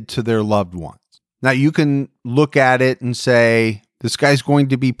did to their loved ones. Now, you can look at it and say, this guy's going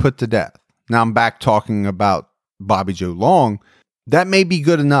to be put to death. Now I'm back talking about Bobby Joe Long. That may be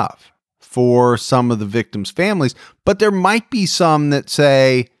good enough for some of the victims' families, but there might be some that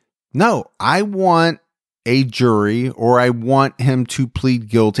say, no, I want a jury, or I want him to plead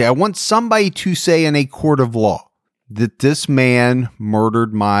guilty. I want somebody to say in a court of law that this man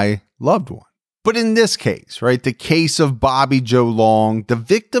murdered my loved one. But in this case, right, the case of Bobby Joe Long, the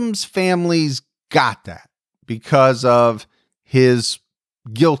victims' families got that because of his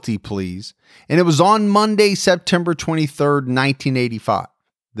guilty pleas. And it was on Monday, September 23rd, 1985,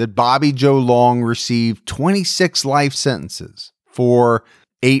 that Bobby Joe Long received 26 life sentences for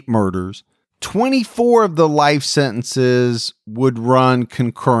 8 murders. 24 of the life sentences would run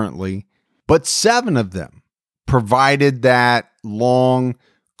concurrently, but 7 of them, provided that Long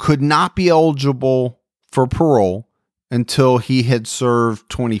could not be eligible for parole until he had served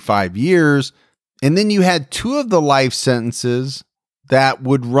 25 years. And then you had 2 of the life sentences that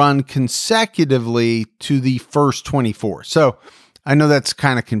would run consecutively to the first 24. So I know that's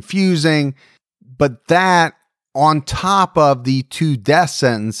kind of confusing, but that on top of the 2 death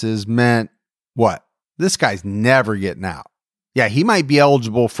sentences meant what? This guy's never getting out. Yeah, he might be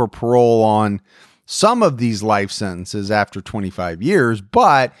eligible for parole on some of these life sentences after 25 years,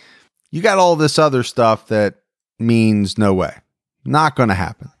 but you got all this other stuff that means no way. Not going to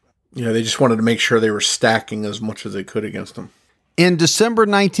happen. Yeah, they just wanted to make sure they were stacking as much as they could against him. In December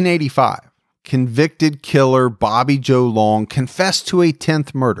 1985, convicted killer Bobby Joe Long confessed to a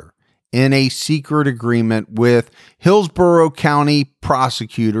 10th murder in a secret agreement with Hillsborough County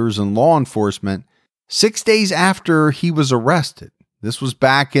prosecutors and law enforcement 6 days after he was arrested. This was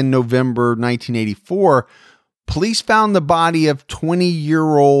back in November 1984. Police found the body of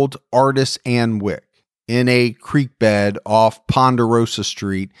 20-year-old Artis Ann Wick in a creek bed off Ponderosa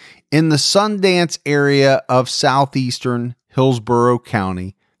Street in the Sundance area of southeastern Hillsborough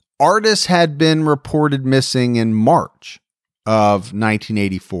County. Artis had been reported missing in March of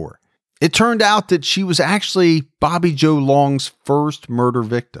 1984. It turned out that she was actually Bobby Joe Long's first murder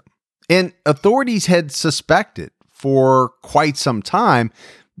victim. And authorities had suspected for quite some time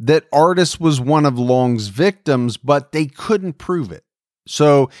that Artis was one of Long's victims, but they couldn't prove it.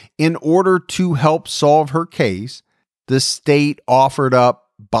 So in order to help solve her case, the state offered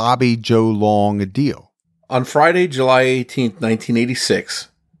up Bobby Joe Long a deal. On Friday, July 18th, 1986,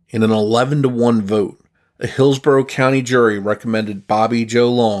 in an 11-1 vote, a Hillsborough County jury recommended Bobby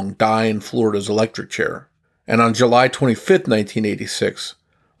Joe Long die in Florida's electric chair. And on July 25th, 1986,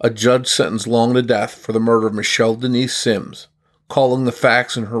 a judge sentenced Long to death for the murder of Michelle Denise Sims, calling the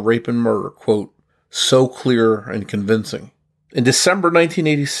facts in her rape and murder, quote, so clear and convincing. In December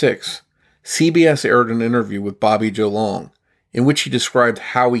 1986, CBS aired an interview with Bobby Joe Long, in which he described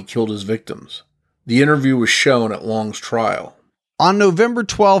how he killed his victims. The interview was shown at Long's trial. On November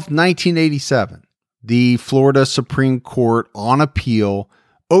 12, 1987, the Florida Supreme Court on appeal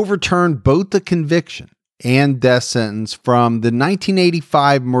overturned both the conviction and death sentence from the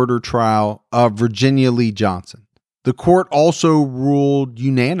 1985 murder trial of Virginia Lee Johnson. The court also ruled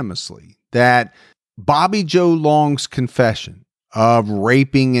unanimously that Bobby Joe Long's confession of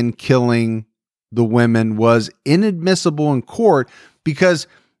raping and killing the women was inadmissible in court because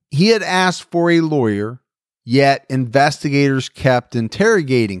he had asked for a lawyer, yet investigators kept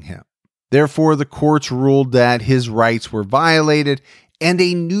interrogating him. Therefore, the courts ruled that his rights were violated and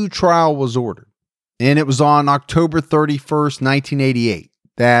a new trial was ordered. And it was on October 31st, 1988,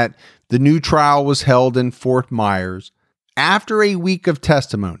 that the new trial was held in Fort Myers. After a week of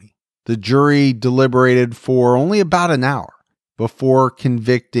testimony, the jury deliberated for only about an hour before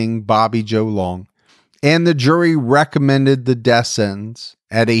convicting Bobby Joe Long, and the jury recommended the death sentence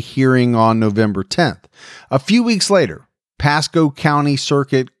at a hearing on November 10th. A few weeks later, Pasco County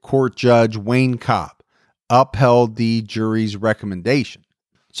Circuit Court Judge Wayne Cobb upheld the jury's recommendation.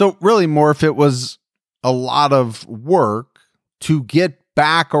 So really, Morph, it was a lot of work to get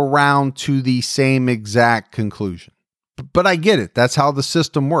back around to the same exact conclusion. But I get it. That's how the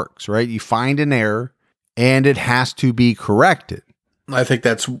system works, right? You find an error and it has to be corrected. I think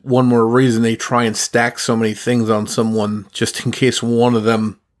that's one more reason they try and stack so many things on someone, just in case one of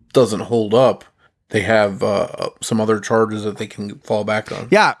them doesn't hold up. They have some other charges that they can fall back on.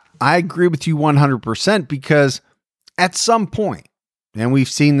 Yeah, I agree with you 100% because at some point, and we've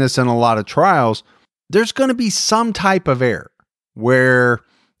seen this in a lot of trials, there's going to be some type of error where,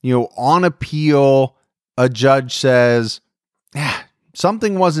 on appeal, a judge says,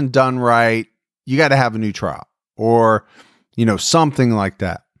 something wasn't done right. You got to have a new trial, or, something like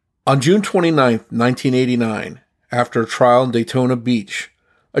that. On June 29th, 1989, after a trial in Daytona Beach,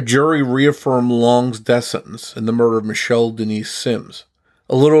 A jury reaffirmed Long's death sentence in the murder of Michelle Denise Sims.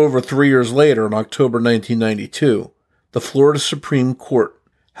 A little over 3 years later, in October 1992, the Florida Supreme Court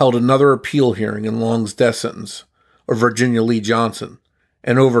held another appeal hearing in Long's death sentence of Virginia Lee Johnson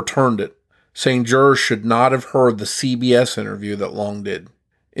and overturned it, saying jurors should not have heard the CBS interview that Long did.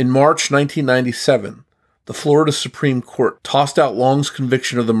 In March 1997, the Florida Supreme Court tossed out Long's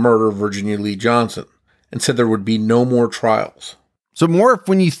conviction of the murder of Virginia Lee Johnson and said there would be no more trials. So, Morph,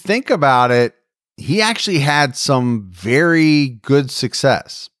 when you think about it, he actually had some very good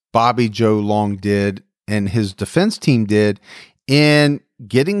success. Bobby Joe Long did, and his defense team did, in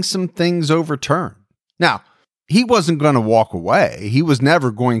getting some things overturned. Now, he wasn't going to walk away. He was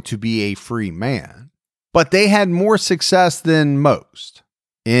never going to be a free man. But they had more success than most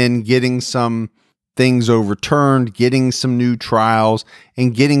in getting some things overturned, getting some new trials,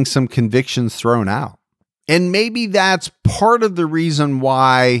 and getting some convictions thrown out. And maybe that's part of the reason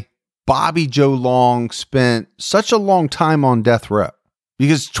why Bobby Joe Long spent such a long time on death row.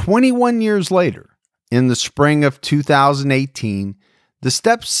 Because 21 years later, in the spring of 2018, the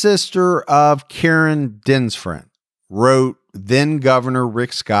stepsister of Karen Dinsfriend wrote then Governor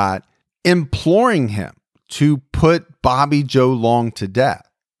Rick Scott imploring him to put Bobby Joe Long to death.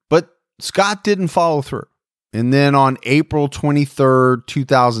 But Scott didn't follow through. And then on April 23rd,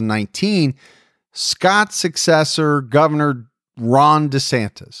 2019, Scott's successor, Governor Ron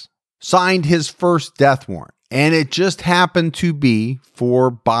DeSantis, signed his first death warrant. And it just happened to be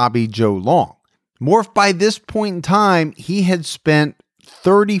for Bobby Joe Long. Morph, by this point in time, he had spent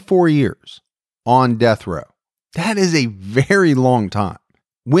 34 years on death row. That is a very long time.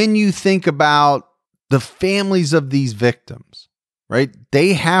 When you think about the families of these victims, right?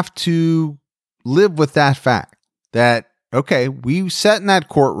 They have to live with that fact that, okay, we sat in that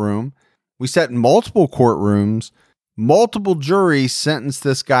courtroom. We sat in multiple courtrooms. Multiple juries sentenced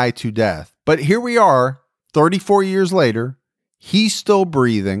this guy to death. But here we are, 34 years later. He's still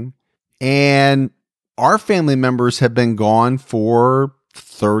breathing. And our family members have been gone for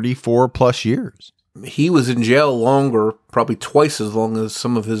 34 plus years. He was in jail longer, probably twice as long as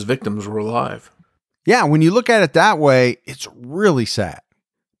some of his victims were alive. Yeah, when you look at it that way, it's really sad.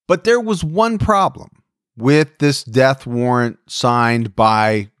 But there was one problem with this death warrant signed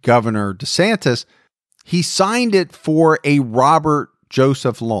by Governor DeSantis. He signed it for a Robert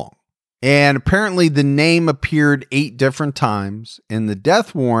Joseph Long. And apparently the name appeared 8 different times in the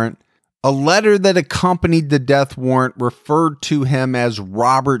death warrant. A letter that accompanied the death warrant referred to him as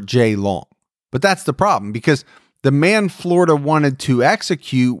Robert J. Long. But that's the problem, because the man Florida wanted to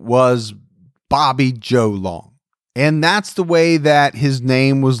execute was Bobby Joe Long. And that's the way that his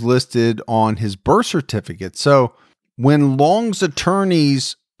name was listed on his birth certificate. So when Long's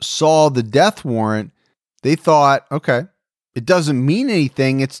attorneys saw the death warrant, they thought, okay, it doesn't mean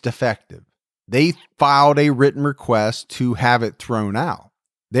anything, it's defective. They filed a written request to have it thrown out.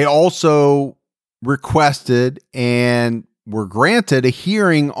 They also requested and were granted a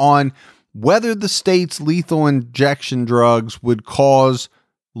hearing on whether the state's lethal injection drugs would cause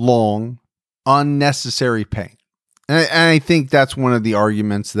Long unnecessary pain. And I think that's one of the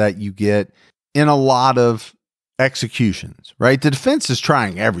arguments that you get in a lot of executions, right? The defense is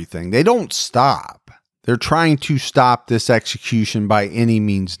trying everything. They don't stop. They're trying to stop this execution by any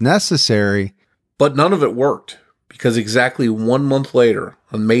means necessary. But none of it worked, because exactly 1 month later,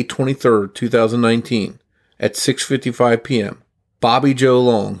 on May 23rd, 2019, at 6:55 p.m., Bobby Joe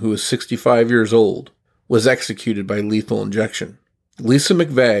Long, who was 65 years old, was executed by lethal injection. Lisa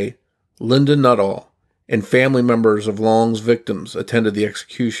McVeigh, Linda Nuttall, and family members of Long's victims attended the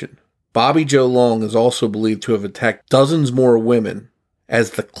execution. Bobby Joe Long is also believed to have attacked dozens more women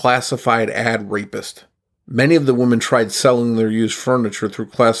as the classified ad rapist. Many of the women tried selling their used furniture through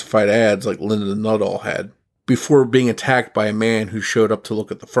classified ads like Linda Nuttall had, before being attacked by a man who showed up to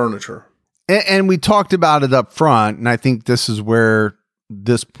look at the furniture. And we talked about it up front, and I think this is where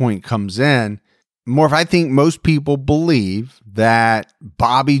this point comes in. Morph, I think most people believe that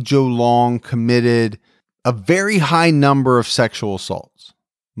Bobby Joe Long committed a very high number of sexual assaults,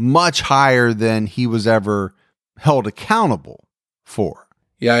 much higher than he was ever held accountable for.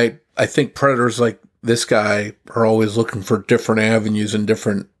 Yeah, I think predators like this guy are always looking for different avenues and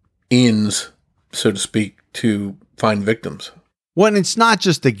different ins, so to speak, to find victims. Well, and it's not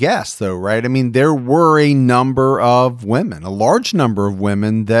just a guess, though, right? I mean, there were a number of women, a large number of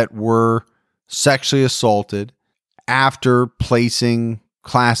women that were sexually assaulted after placing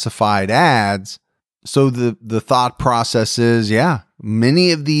classified ads. So the thought process is, yeah,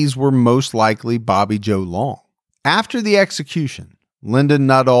 many of these were most likely Bobby Joe Long. After the execution, Linda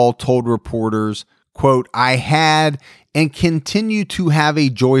Nuttall told reporters, quote, "I had and continue to have a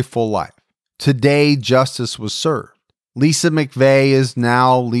joyful life. Today, justice was served. Lisa McVeigh is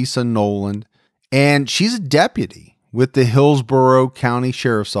now Lisa Noland, and she's a deputy with the Hillsborough County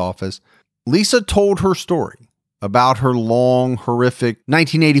Sheriff's Office. Lisa told her story about her long, horrific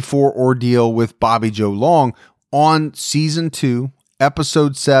 1984 ordeal with Bobby Joe Long on Season 2,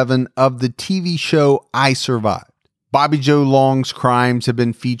 Episode 7 of the TV show I Survived. Bobby Joe Long's crimes have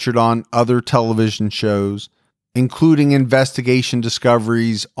been featured on other television shows, including investigation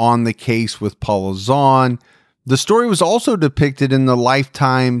discoveries on the case with Paula Zahn. The story was also depicted in the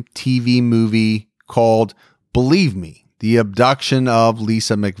Lifetime TV movie called Believe Me, The Abduction of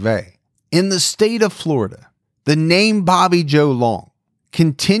Lisa McVeigh. In the state of Florida, the name Bobby Joe Long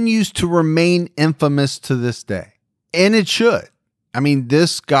continues to remain infamous to this day. And it should. I mean,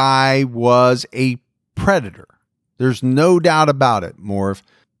 this guy was a predator. There's no doubt about it, Morph.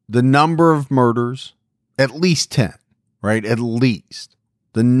 The number of murders, at least 10, right? At least.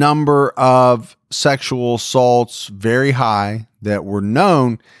 The number of sexual assaults, very high, that were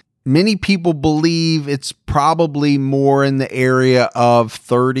known. Many people believe it's probably more in the area of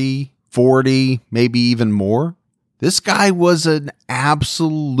 30, 40, maybe even more. This guy was an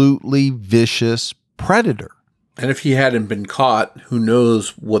absolutely vicious predator. And if he hadn't been caught, who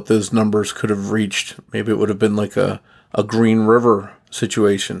knows what those numbers could have reached. Maybe it would have been like a Green River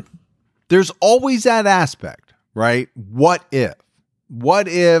situation. There's always that aspect, right? What if? What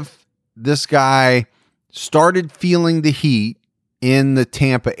if this guy started feeling the heat in the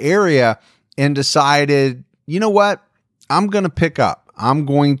Tampa area and decided, you know what? I'm going to pick up. I'm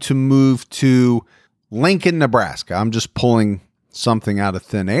going to move to Lincoln, Nebraska. I'm just pulling something out of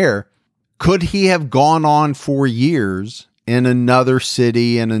thin air. Could he have gone on for years in another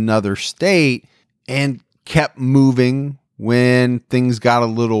city, in another state, and kept moving when things got a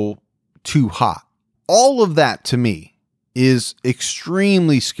little too hot? All of that to me is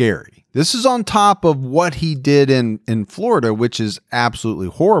extremely scary. This is on top of what he did in Florida, which is absolutely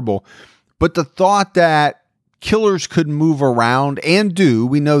horrible. But the thought that killers could move around and do,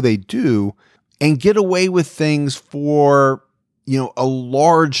 we know they do, and get away with things for, a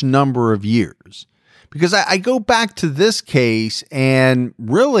large number of years. Because I go back to this case, and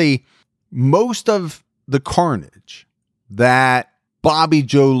really most of the carnage that Bobby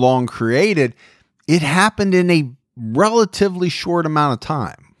Joe Long created, it happened in a relatively short amount of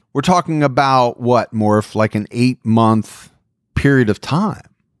time. We're talking about what, Morph, like an 8-month period of time.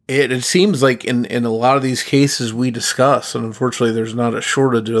 It seems like in a lot of these cases we discuss, and unfortunately there's not a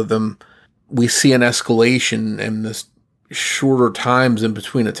shortage of them, we see an escalation in this shorter times in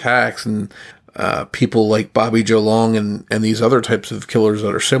between attacks, and people like Bobby Joe Long and these other types of killers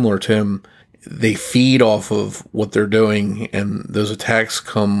that are similar to him, they feed off of what they're doing, and those attacks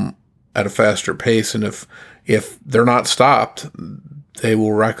come at a faster pace. And if they're not stopped, they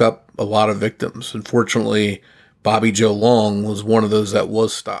will rack up a lot of victims. Unfortunately, Bobby Joe Long was one of those that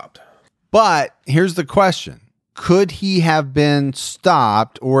was stopped. But here's the question. Could he have been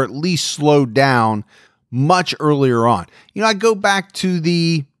stopped or at least slowed down much earlier on? I go back to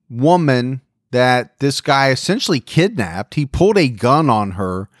the woman that this guy essentially kidnapped. He pulled a gun on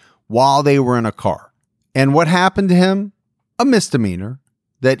her while they were in a car. And what happened to him? A misdemeanor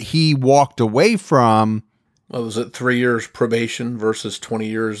that he walked away from. What was it, 3 years probation versus 20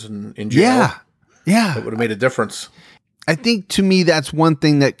 years in jail? Yeah. That would have made a difference. I think to me, that's one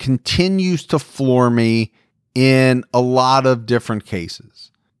thing that continues to floor me in a lot of different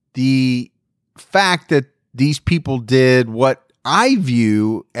cases. The fact that these people did what I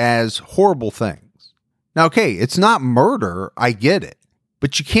view as horrible things. Now, okay, it's not murder. I get it.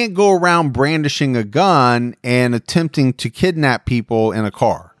 But you can't go around brandishing a gun and attempting to kidnap people in a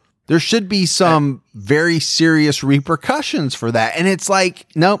car. There should be some very serious repercussions for that. And it's like,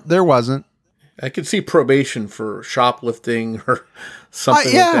 nope, there wasn't. I could see probation for shoplifting or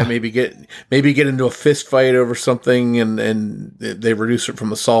something like that. Maybe get into a fist fight over something, and they reduce it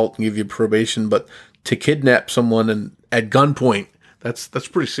from assault and give you probation. But to kidnap someone and at gunpoint, that's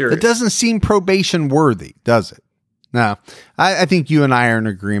pretty serious. It doesn't seem probation worthy, does it? No, I think you and I are in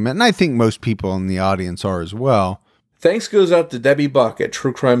agreement, and I think most people in the audience are as well. Thanks goes out to Debbie Buck at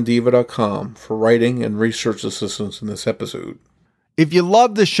TrueCrimeDiva.com for writing and research assistance in this episode. If you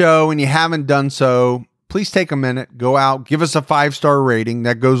love the show and you haven't done so, please take a minute, go out, give us a 5-star rating.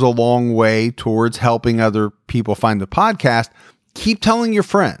 That goes a long way towards helping other people find the podcast. Keep telling your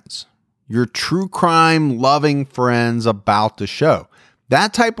friends, your true crime loving friends about the show.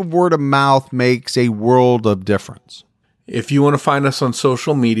 That type of word of mouth makes a world of difference. If you want to find us on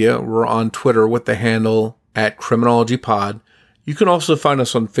social media, we're on Twitter with the handle @CriminologyPod. You can also find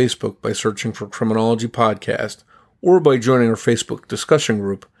us on Facebook by searching for Criminology Podcast, or by joining our Facebook discussion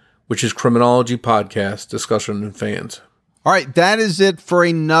group, which is Criminology Podcast Discussion and Fans. All right, that is it for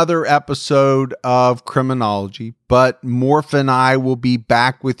another episode of Criminology, but Morph and I will be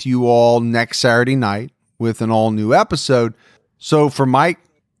back with you all next Saturday night with an all-new episode. So for Mike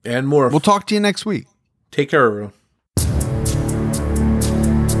and Morph, we'll talk to you next week. Take care, everyone.